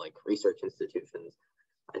like research institutions,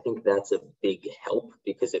 I think that's a big help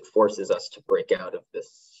because it forces us to break out of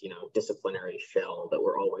this, disciplinary shell that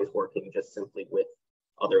we're always working just simply with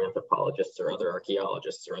other anthropologists or other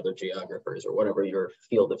archaeologists or other geographers or whatever your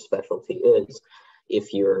field of specialty is.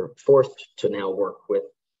 If you're forced to now work with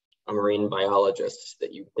a marine biologist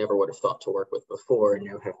that you never would have thought to work with before, and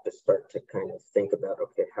now have to start to kind of think about,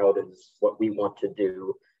 okay, how does what we want to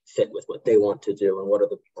do fit with what they want to do, and what are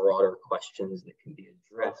the broader questions that can be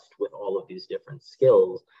addressed with all of these different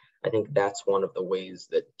skills? I think that's one of the ways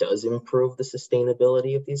that does improve the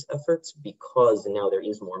sustainability of these efforts, because now there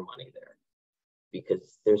is more money there,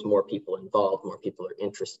 because there's more people involved, more people are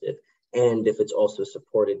interested. And if it's also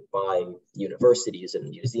supported by universities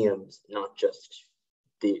and museums, not just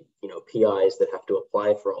the PIs that have to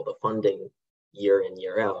apply for all the funding year in,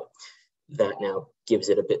 year out, that now gives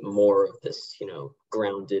it a bit more of this,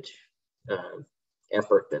 grounded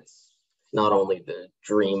effort that's not only the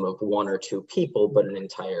dream of one or two people, but an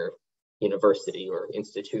entire university or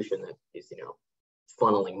institution that is,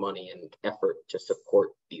 funneling money and effort to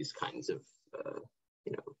support these kinds of,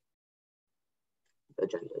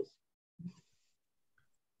 agendas.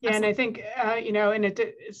 Yeah, and I think,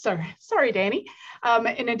 sorry, Danny.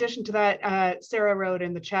 In addition to that, Sarah wrote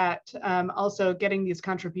in the chat, also getting these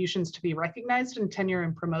contributions to be recognized in tenure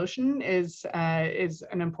and promotion is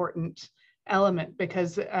an important element,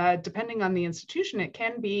 because depending on the institution, it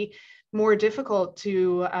can be more difficult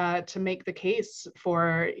to make the case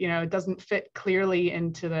for, it doesn't fit clearly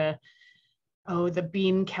into the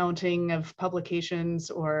bean counting of publications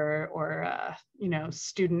or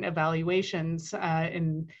student evaluations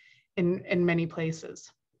in many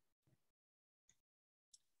places.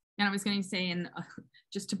 And I was going to say,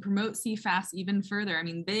 just to promote CFAS even further, I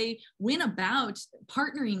mean, they went about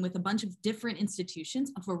partnering with a bunch of different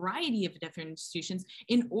institutions, a variety of different institutions,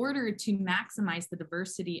 in order to maximize the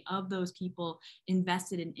diversity of those people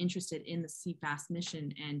invested and interested in the CFAS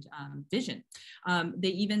mission and vision. They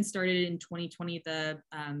even started in 2020 the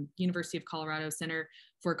University of Colorado Center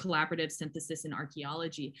for Collaborative Synthesis in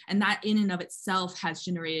Archaeology. And that in and of itself has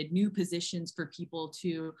generated new positions for people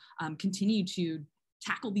to continue to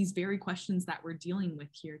tackle these very questions that we're dealing with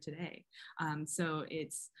here today. So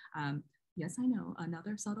it's, yes, I know,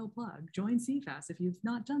 another subtle plug, join CFAS if you've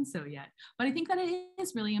not done so yet. But I think that it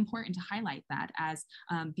is really important to highlight that as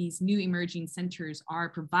these new emerging centers are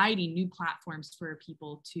providing new platforms for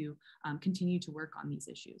people to continue to work on these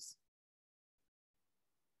issues.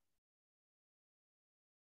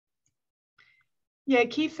 Yeah,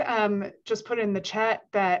 Keith just put in the chat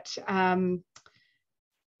that,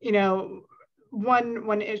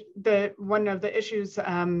 one of the issues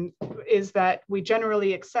is that we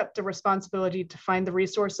generally accept the responsibility to find the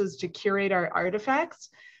resources to curate our artifacts,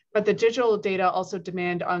 but the digital data also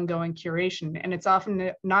demand ongoing curation, and it's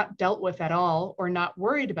often not dealt with at all or not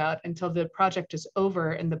worried about until the project is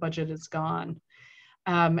over and the budget is gone.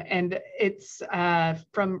 And it's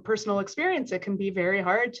from personal experience, it can be very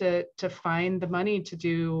hard to find the money to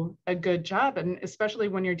do a good job, and especially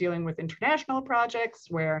when you're dealing with international projects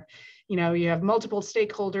where you have multiple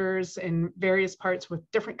stakeholders in various parts with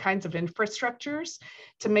different kinds of infrastructures,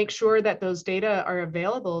 to make sure that those data are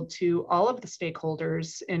available to all of the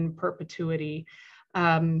stakeholders in perpetuity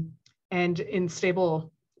and in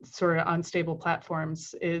stable, sort of unstable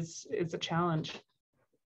platforms is a challenge.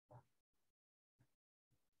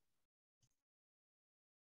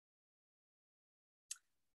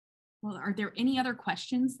 Well, are there any other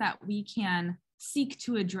questions that we can seek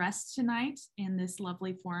to address tonight in this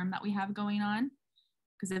lovely forum that we have going on?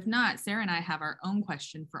 Because if not, Sarah and I have our own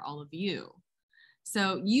question for all of you.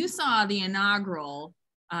 So you saw the inaugural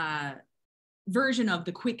version of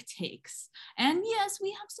the quick takes. And yes, we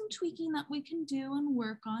have some tweaking that we can do and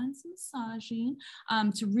work on, some massaging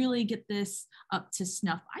to really get this up to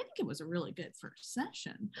snuff. I think it was a really good first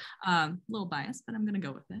session. A little biased, but I'm gonna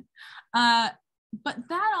go with it. But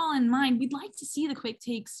that all in mind, we'd like to see the Quick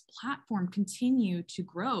Takes platform continue to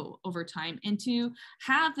grow over time and to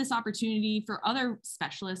have this opportunity for other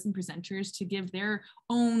specialists and presenters to give their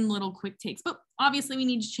own little quick takes. But obviously we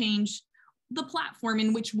need to change the platform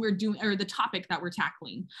in which we're doing, or the topic that we're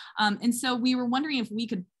tackling. And so we were wondering if we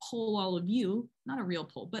could poll all of you, not a real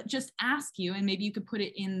poll, but just ask you, and maybe you could put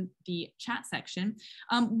it in the chat section.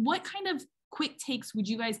 What kind of quick takes would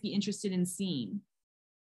you guys be interested in seeing?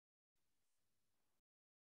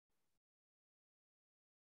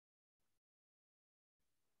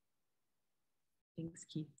 Thanks,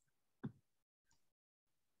 Keith.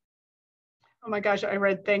 Oh my gosh, I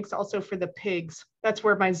read thanks also for the pigs. That's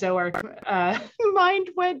where my Zoark mind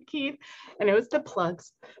went, Keith. And it was the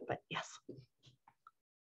plugs, but yes.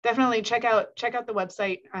 Definitely check out the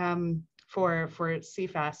website for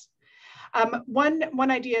CFAS.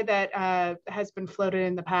 One idea that has been floated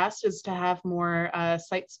in the past is to have more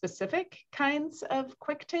site-specific kinds of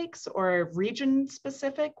quick takes or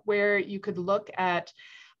region-specific, where you could look at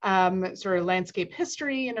sort of landscape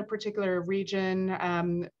history in a particular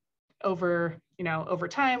region over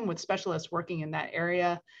time with specialists working in that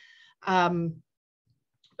area.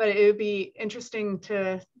 But it would be interesting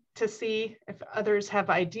to see if others have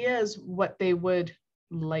ideas what they would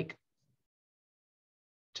like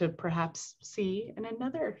to perhaps see in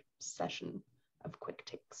another session of quick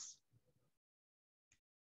takes.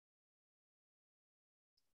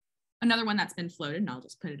 Another one that's been floated, and I'll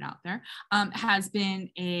just put it out there, has been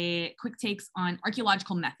a quick takes on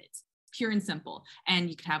archaeological methods, pure and simple. And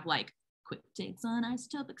you could have like quick takes on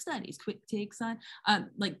isotopic studies, quick takes on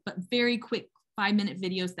but very quick 5-minute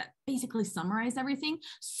videos that basically summarize everything,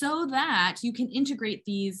 so that you can integrate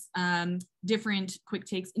these different quick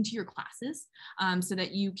takes into your classes, so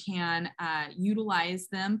that you can utilize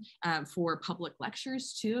them for public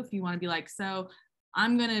lectures too. If you want to be like, so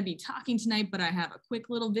I'm going to be talking tonight, but I have a quick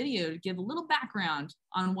little video to give a little background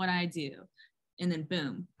on what I do. And then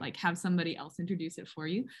boom, like have somebody else introduce it for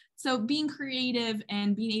you. So being creative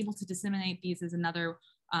and being able to disseminate these is another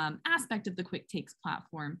aspect of the quick takes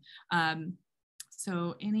platform.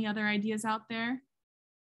 So any other ideas out there?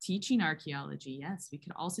 Teaching archaeology, yes, we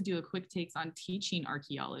could also do a quick takes on teaching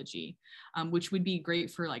archaeology, which would be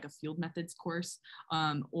great for like a field methods course,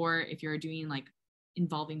 or if you're doing like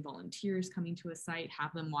involving volunteers coming to a site,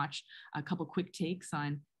 have them watch a couple quick takes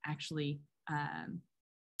on actually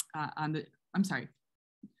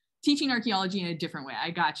teaching archaeology in a different way.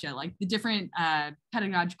 I gotcha, like the different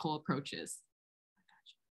pedagogical approaches.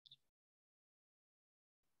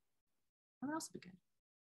 What else would be good?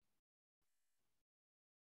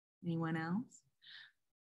 Anyone else?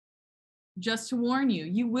 Just to warn you,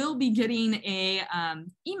 you will be getting a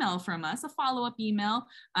email from us, a follow-up email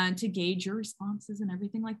to gauge your responses and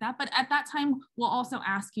everything like that. But at that time, we'll also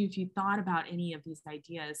ask you if you thought about any of these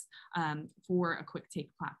ideas for a quick take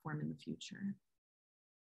platform in the future.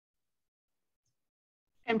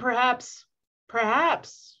 And perhaps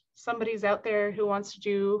somebody's out there who wants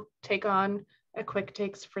to take on a quick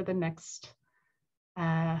takes for the next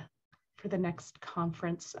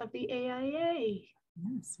conference of the AIA.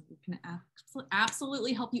 Yes, we can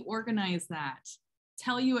absolutely help you organize that.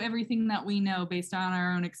 Tell you everything that we know based on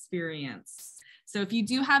our own experience. So if you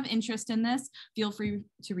do have interest in this, feel free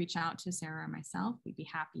to reach out to Sarah or myself. We'd be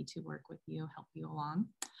happy to work with you, help you along.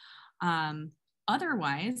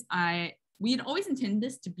 Otherwise, we had always intended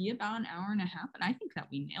this to be about an hour and a half, and I think that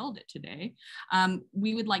we nailed it today.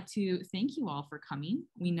 We would like to thank you all for coming.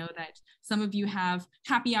 We know that some of you have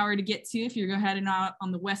happy hour to get to if you're heading out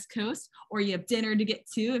on the West Coast, or you have dinner to get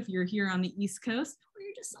to if you're here on the East Coast, or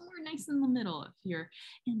you're just somewhere nice in the middle if you're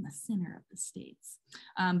in the center of the States.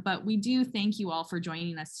 But we do thank you all for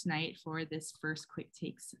joining us tonight for this first Quick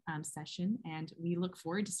Takes session, and we look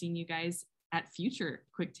forward to seeing you guys at future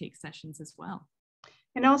Quick Take sessions as well.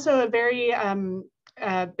 And also a very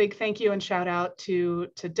big thank you and shout out to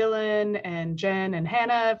Dylan and Jen and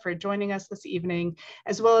Hannah for joining us this evening,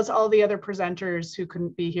 as well as all the other presenters who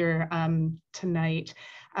couldn't be here tonight.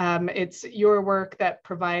 It's your work that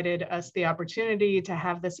provided us the opportunity to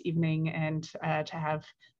have this evening and to have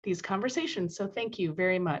these conversations. So thank you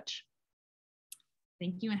very much.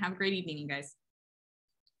 Thank you and have a great evening, you guys.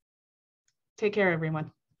 Take care,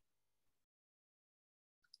 everyone.